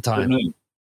 still some time.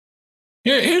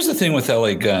 Here's the thing with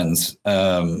LA Guns.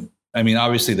 I mean,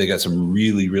 obviously they got some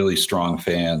really, really strong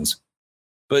fans,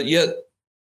 but yet,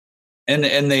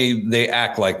 and they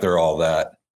act like they're all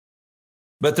that,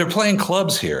 but they're playing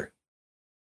clubs here.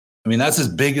 I mean, that's as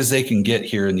big as they can get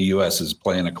here in the U.S. is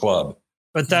playing a club.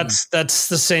 But that's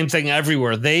the same thing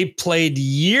everywhere. They played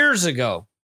years ago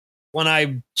when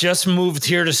I just moved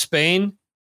here to Spain,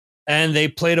 and they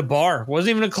played a bar. It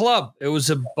wasn't even a club. It was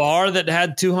a bar that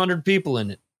had 200 people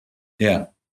in it. Yeah.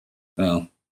 Well,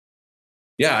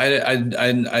 yeah,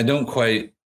 I don't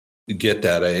quite get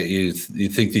that. You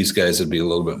think these guys would be a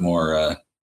little bit more.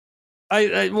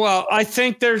 I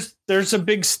think there's a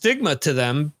big stigma to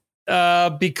them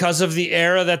because of the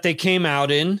era that they came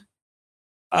out in.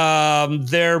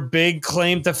 Their big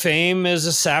claim to fame is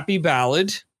a sappy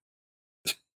ballad.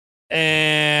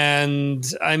 And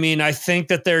I mean, I think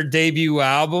that their debut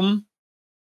album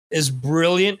is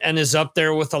brilliant and is up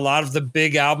there with a lot of the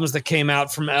big albums that came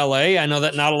out from LA. I know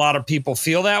that not a lot of people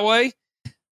feel that way.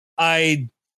 I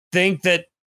think that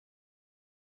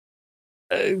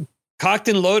Cocked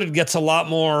and Loaded gets a lot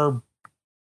more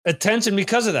attention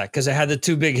because of that, because it had the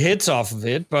two big hits off of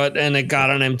it, and it got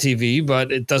on MTV, but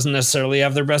it doesn't necessarily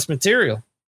have their best material.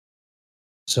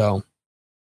 So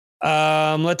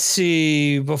let's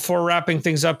see. Before wrapping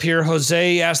things up here,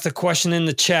 Jose asked a question in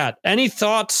the chat. Any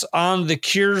thoughts on the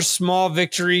Cure's small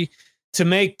victory to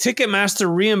make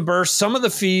Ticketmaster reimburse some of the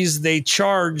fees they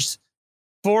charged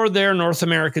for their North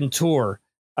American tour?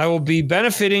 I will be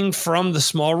benefiting from the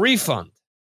small refund.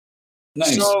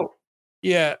 Nice. So,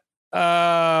 yeah.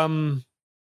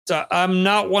 It's I'm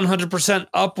not 100%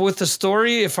 up with the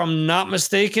story. If I'm not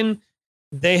mistaken,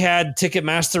 they had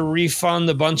Ticketmaster refund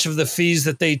a bunch of the fees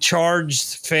that they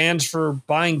charged fans for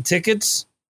buying tickets,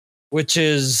 which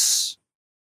is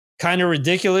kind of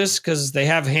ridiculous because they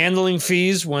have handling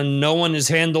fees when no one is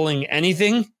handling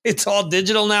anything. It's all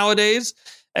digital nowadays,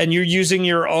 and you're using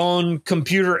your own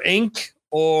computer ink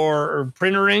or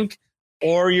printer ink,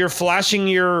 or you're flashing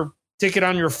your ticket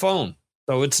on your phone.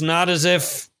 So it's not as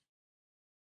if,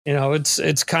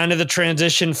 it's kind of the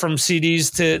transition from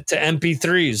CDs to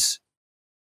MP3s.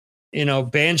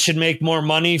 Bands should make more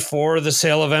money for the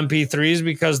sale of MP3s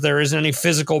because there isn't any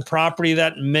physical property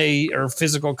or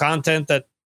physical content that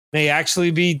may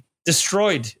actually be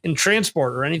destroyed in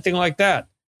transport or anything like that.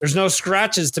 There's no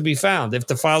scratches to be found. If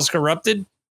the file's corrupted,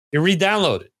 you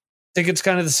re-download it. I think it's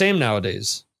kind of the same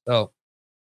nowadays. So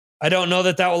I don't know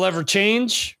that will ever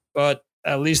change, but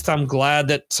at least I'm glad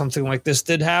that something like this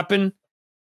did happen.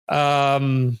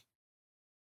 Johan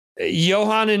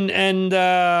and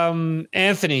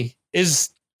Anthony, is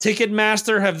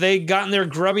Ticketmaster, have they gotten their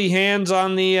grubby hands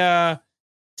on the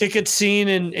ticket scene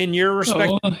in your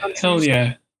respective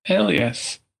countries? Hell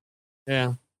yes.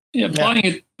 Yeah. Yeah,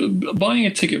 buying a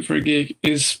ticket for a gig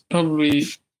is probably,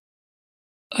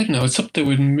 I don't know, it's up there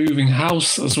with moving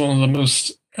house as one of the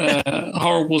most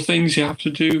horrible things you have to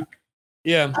do.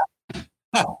 Yeah.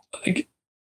 Like,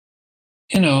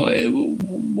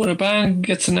 when a band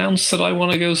gets announced that I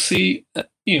want to go see,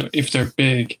 if they're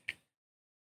big,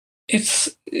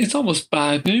 it's almost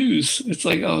bad news. It's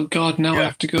like, oh God, now I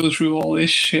have to go through all this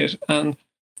shit and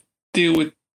deal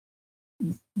with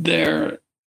their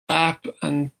app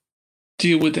and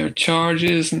deal with their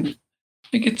charges, and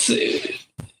like it's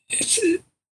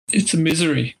a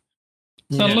misery.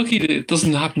 Yeah. I'm lucky that it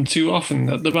doesn't happen too often,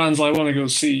 that the bands I want to go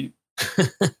see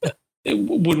it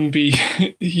wouldn't be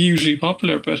hugely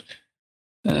popular, but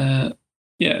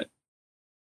yeah.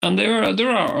 And there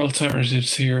are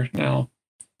alternatives here now.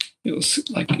 It was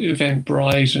like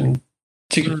Eventbrite and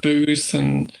Ticket Booth,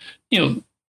 and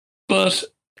but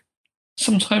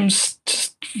sometimes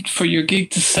just for your gig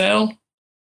to sell,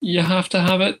 you have to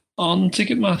have it on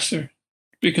Ticketmaster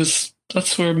because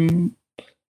that's where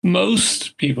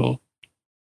most people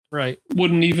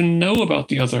wouldn't even know about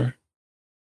the other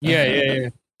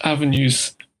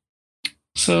avenues.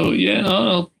 So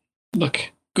look,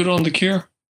 good on the Cure.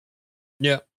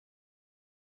 Yeah.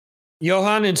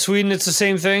 Johan, in Sweden, it's the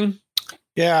same thing?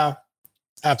 Yeah,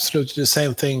 absolutely the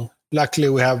same thing. Luckily,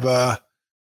 we have a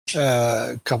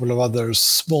couple of other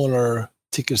smaller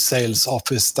ticket sales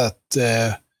office that,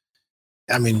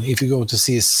 if you go to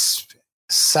see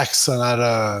Saxon at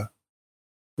a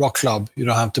rock club, you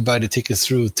don't have to buy the tickets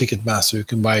through Ticketmaster. You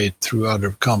can buy it through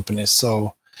other companies.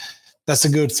 So that's a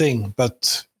good thing.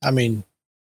 But,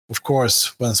 of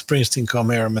course, when Springsteen come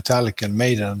here, Metallica and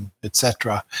Maiden,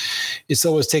 etc., it's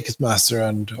always Ticketmaster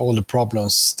and all the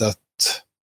problems that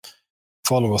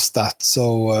follow us that.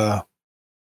 So,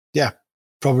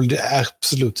 probably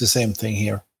absolutely the same thing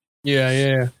here.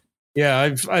 Yeah.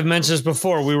 I've mentioned this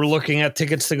before. We were looking at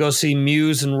tickets to go see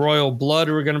Muse and Royal Blood,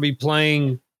 who are going to be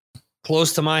playing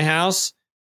close to my house.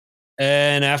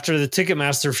 And after the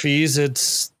Ticketmaster fees,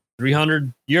 it's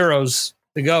 300 euros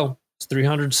to go. It's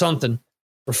 300 something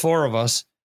for four of us.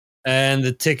 And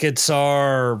the tickets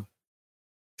are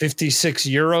 56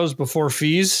 euros before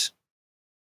fees.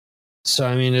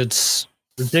 So, it's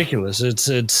ridiculous.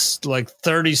 It's like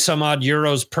 30 some odd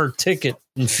euros per ticket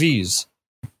in fees.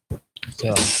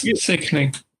 So,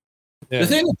 sickening. Yeah. The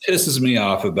thing that pisses me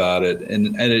off about it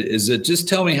is that just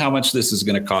tell me how much this is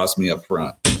going to cost me up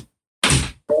front.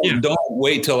 Don't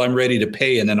wait till I'm ready to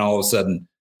pay and then all of a sudden,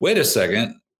 wait a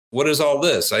second, what is all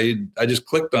this? I just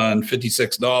clicked on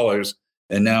 $56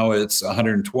 and now it's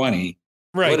 $120.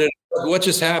 Right. What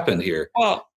just happened here?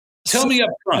 Well, tell me up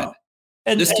front.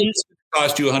 This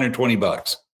cost you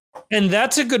 $120. And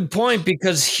that's a good point,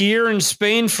 because here in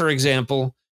Spain, for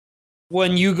example,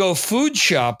 when you go food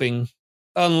shopping,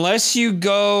 unless you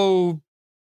go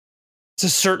to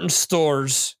certain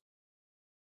stores,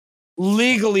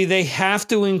 legally they have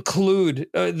to include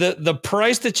the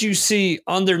price that you see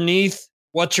underneath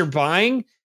what you're buying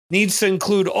needs to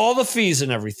include all the fees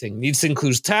and everything. Needs to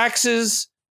include taxes,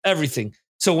 everything.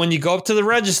 So when you go up to the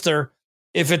register,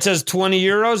 if it says 20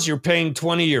 euros, you're paying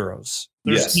 20 euros.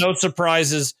 There's no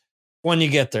surprises when you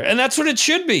get there. And that's what it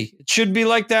should be. It should be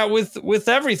like that with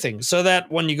everything, so that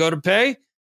when you go to pay,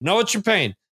 know what you're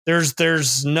paying.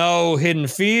 There's no hidden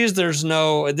fees. There's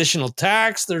no additional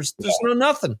tax. There's no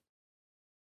nothing.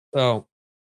 So,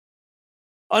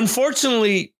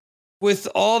 unfortunately, with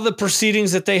all the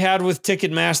proceedings that they had with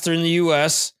Ticketmaster in the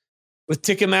U.S., with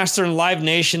Ticketmaster and Live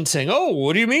Nation saying, "Oh,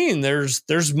 what do you mean?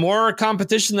 There's more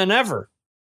competition than ever."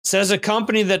 Says a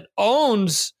company that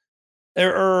owns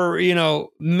or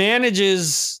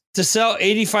manages to sell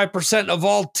 85% of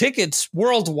all tickets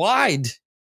worldwide.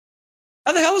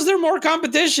 How the hell is there more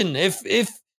competition if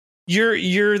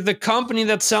you're the company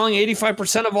that's selling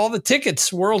 85% of all the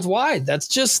tickets worldwide? That's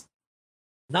just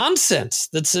nonsense.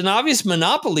 That's an obvious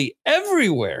monopoly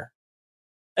everywhere.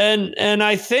 And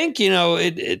I think,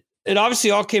 it obviously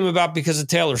all came about because of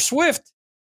Taylor Swift,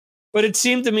 but it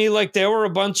seemed to me like there were a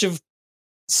bunch of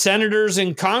senators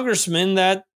and congressmen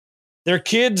that their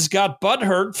kids got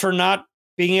butthurt for not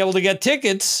being able to get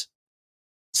tickets.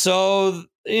 So,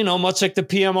 much like the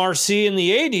PMRC in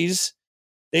the 80s,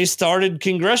 they started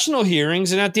congressional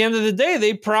hearings. And at the end of the day,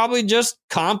 they probably just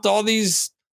comped all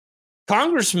these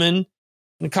congressmen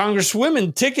and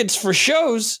congresswomen tickets for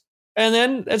shows. And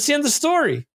then that's the end of the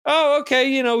story. Oh,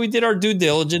 okay. We did our due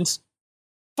diligence.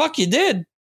 Fuck, you did.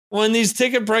 When these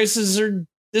ticket prices are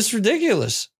this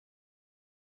ridiculous.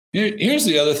 Here's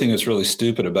the other thing that's really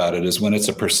stupid about it is when it's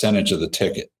a percentage of the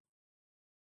ticket.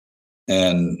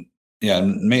 And yeah,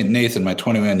 Nathan, my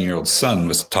 21-year-old son,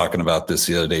 was talking about this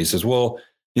the other day. He says,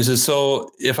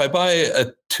 so if I buy a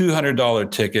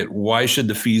 $200 ticket, why should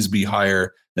the fees be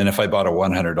higher than if I bought a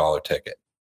 $100 ticket?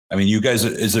 I mean, you guys,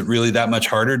 is it really that much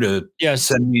harder to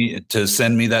send me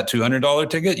that $200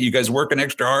 ticket? You guys working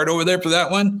extra hard over there for that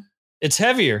one? It's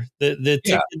heavier. The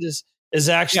ticket is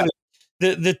actually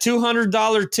the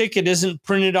 $200 ticket isn't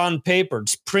printed on paper.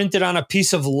 It's printed on a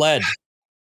piece of lead.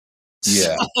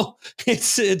 Yeah, so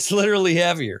it's literally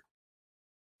heavier.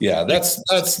 Yeah, that's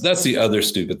the other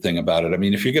stupid thing about it. I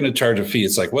mean, if you're going to charge a fee,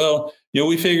 it's like,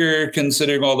 we figure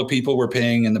considering all the people we're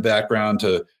paying in the background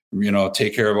to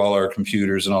take care of all our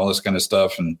computers and all this kind of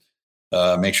stuff, and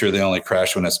make sure they only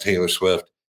crash when it's Taylor Swift.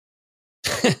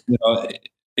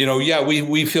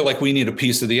 We feel like we need a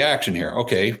piece of the action here.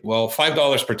 Okay, well,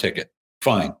 $5 per ticket,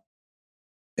 fine,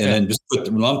 and then just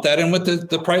lump that in with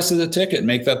the price of the ticket,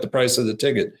 make that the price of the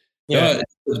ticket. Yeah,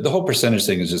 the whole percentage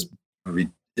thing is just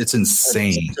it's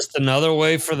insane. It's just another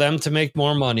way for them to make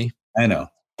more money. I know.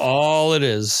 All it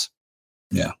is.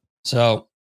 Yeah. So,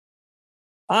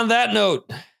 on that note,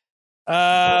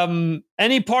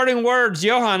 any parting words,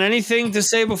 Johan? Anything to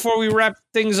say before we wrap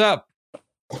things up?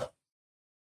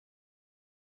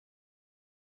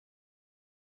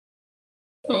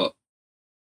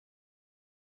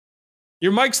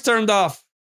 Your mic's turned off.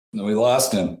 No, we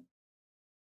lost him.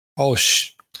 Oh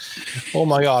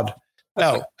my God.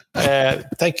 No.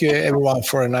 Thank you everyone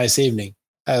for a nice evening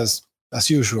as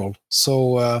usual.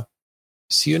 So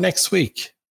see you next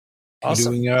week. Awesome.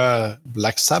 We're doing a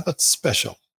Black Sabbath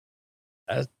special.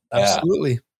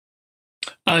 Absolutely.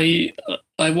 I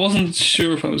wasn't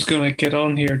sure if I was going to get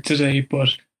on here today, but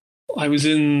I was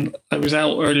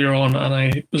out earlier on and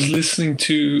I was listening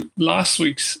to last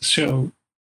week's show.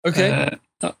 Okay.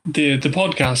 The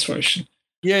podcast version.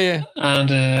 Yeah.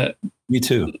 And me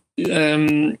too.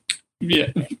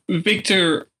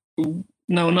 Victor.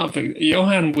 No, not Victor.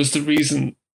 Johan was the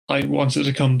reason I wanted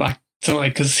to come back tonight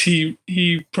because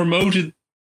he promoted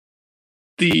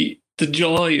the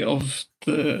joy of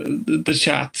the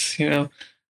chats,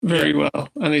 very well,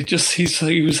 and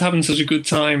he was having such a good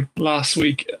time last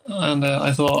week, and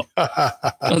I thought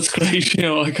that's great.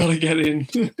 I gotta get in.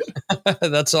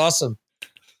 That's awesome.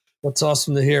 That's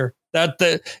awesome to hear.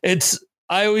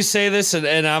 I always say this,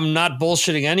 and I'm not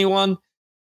bullshitting anyone.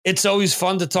 It's always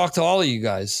fun to talk to all of you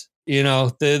guys.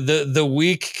 The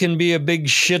week can be a big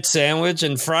shit sandwich,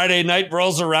 and Friday night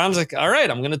rolls around. It's like, all right,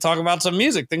 I'm going to talk about some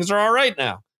music. Things are all right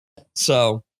now.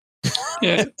 So,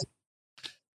 yeah,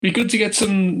 be good to get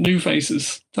some new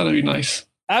faces. That'd be nice.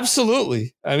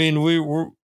 Absolutely. I mean,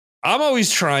 I'm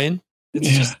always trying. It's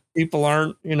just people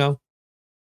aren't.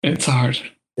 It's hard.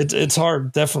 It's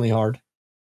hard. Definitely hard.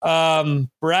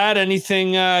 Brad,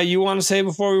 anything you want to say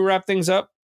before we wrap things up?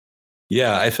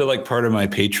 Yeah, I feel like part of my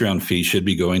Patreon fee should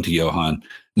be going to Johan.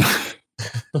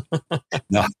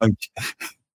 No,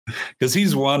 because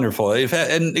he's wonderful.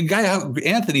 And guy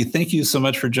Anthony, thank you so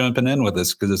much for jumping in with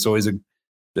us, because it's always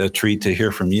a treat to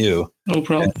hear from you. No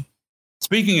problem. And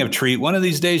speaking of treat, one of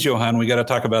these days, Johan, we got to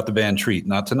talk about the band Treat.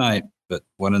 Not tonight, but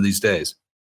one of these days.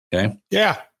 Okay.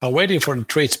 Yeah, I'm waiting for the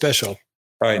Treat special.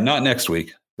 All right, not next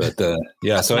week, but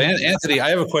yeah. So Anthony,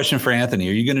 I have a question for Anthony.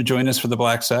 Are you going to join us for the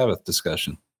Black Sabbath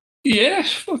discussion? Yeah,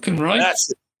 fucking right.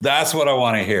 That's what I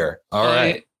want to hear. All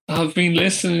right. I've been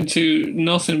listening to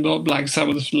nothing but Black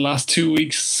Sabbath for the last 2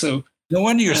 weeks, so no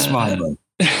wonder you're smiling.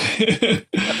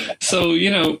 So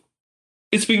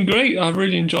it's been great. I've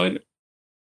really enjoyed it.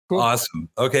 Cool. Awesome.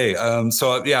 Okay.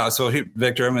 So here,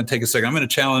 Victor, I'm going to take a second. I'm going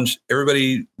to challenge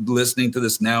everybody listening to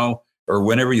this now or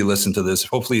whenever you listen to this.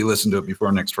 Hopefully you listen to it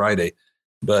before next Friday,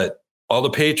 but all the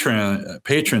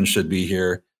patrons should be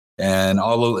here, and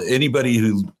anybody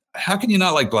who. How can you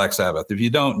not like Black Sabbath? If you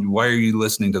don't, why are you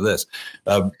listening to this?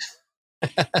 You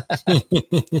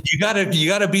gotta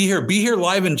be here. Be here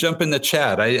live and jump in the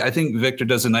chat. I think Victor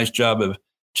does a nice job of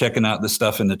checking out the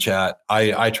stuff in the chat.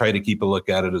 I try to keep a look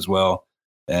at it as well.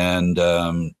 And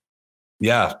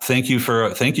thank you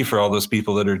for all those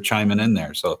people that are chiming in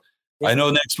there. So I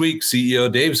know next week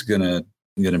CEO Dave's gonna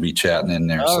be chatting in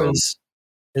there. Oh, so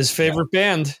his favorite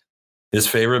band. His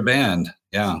favorite band.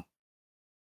 Yeah.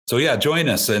 So join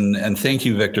us and thank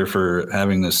you, Victor, for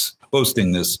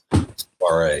hosting this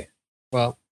soiree.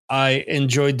 Well, I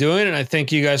enjoyed doing it, and I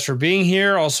thank you guys for being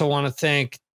here. Also want to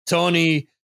thank Tony,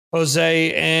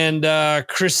 Jose, and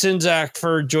Chris Sinzak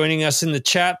for joining us in the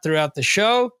chat throughout the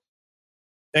show.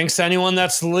 Thanks to anyone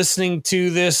that's listening to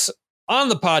this on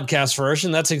the podcast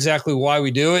version. That's exactly why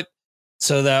we do it,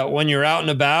 so that when you're out and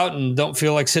about and don't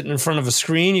feel like sitting in front of a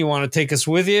screen, you want to take us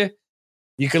with you,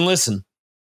 you can listen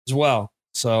as well.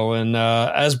 So, and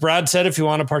as Brad said, if you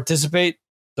want to participate,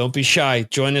 don't be shy.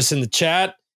 Join us in the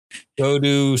chat. Go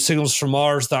to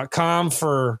signalsfrommars.com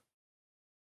for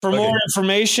more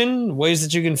information, ways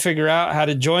that you can figure out how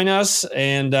to join us.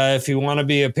 And if you want to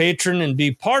be a patron and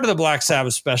be part of the Black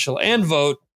Sabbath special and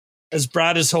vote, as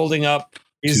Brad is holding up,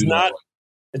 it's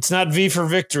not V for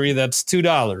victory. That's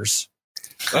 $2.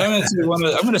 I'm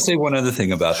going to say one other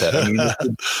thing about that. I mean,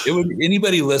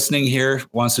 anybody listening here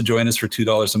wants to join us for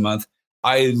 $2 a month.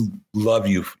 I love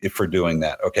you for doing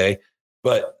that. Okay.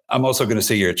 But I'm also going to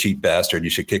say you're a cheap bastard.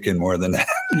 You should kick in more than that.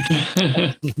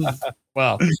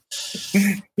 Well, I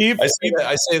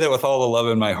say that with all the love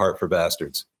in my heart for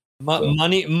bastards.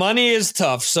 Money is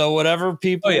tough. So whatever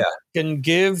people can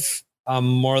give, I'm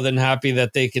more than happy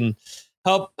that they can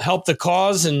help the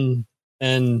cause and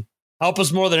help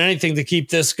us more than anything to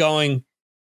keep this going.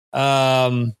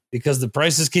 Because the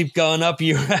prices keep going up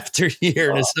year after year,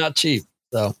 and it's not cheap.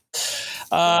 So,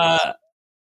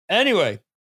 anyway,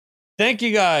 thank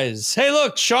you guys. Hey,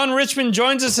 look, Sean Richmond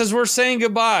joins us as we're saying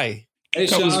goodbye. Hey,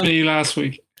 that was me last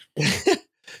week.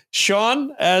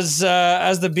 Sean, as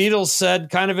the Beatles said,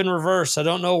 kind of in reverse. I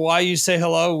don't know why you say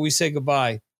hello. We say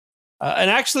goodbye. And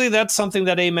actually, that's something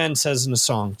that Amen says in the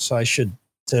song. So I should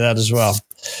say that as well.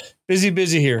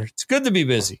 Busy here. It's good to be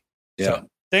busy. Yeah. So,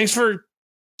 thanks for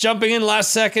jumping in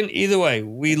last second. Either way,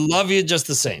 we love you just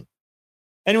the same.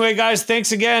 Anyway, guys,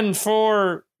 thanks again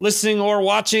for listening or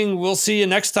watching. We'll see you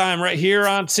next time right here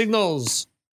on Signals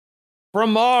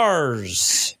from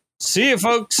Mars. See you,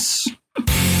 folks.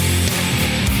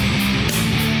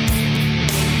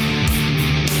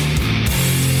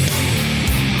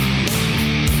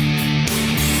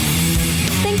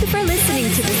 Thank you for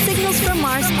listening to the Signals from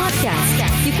Mars podcast.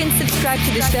 You can subscribe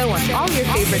to the show on all your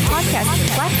favorite podcasting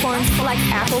platforms like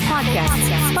Apple Podcasts,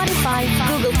 Spotify,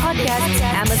 Google Podcasts,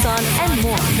 Amazon, and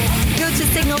more. Go to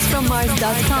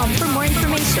signalsfrommars.com for more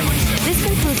information. This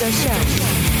concludes our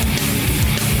show.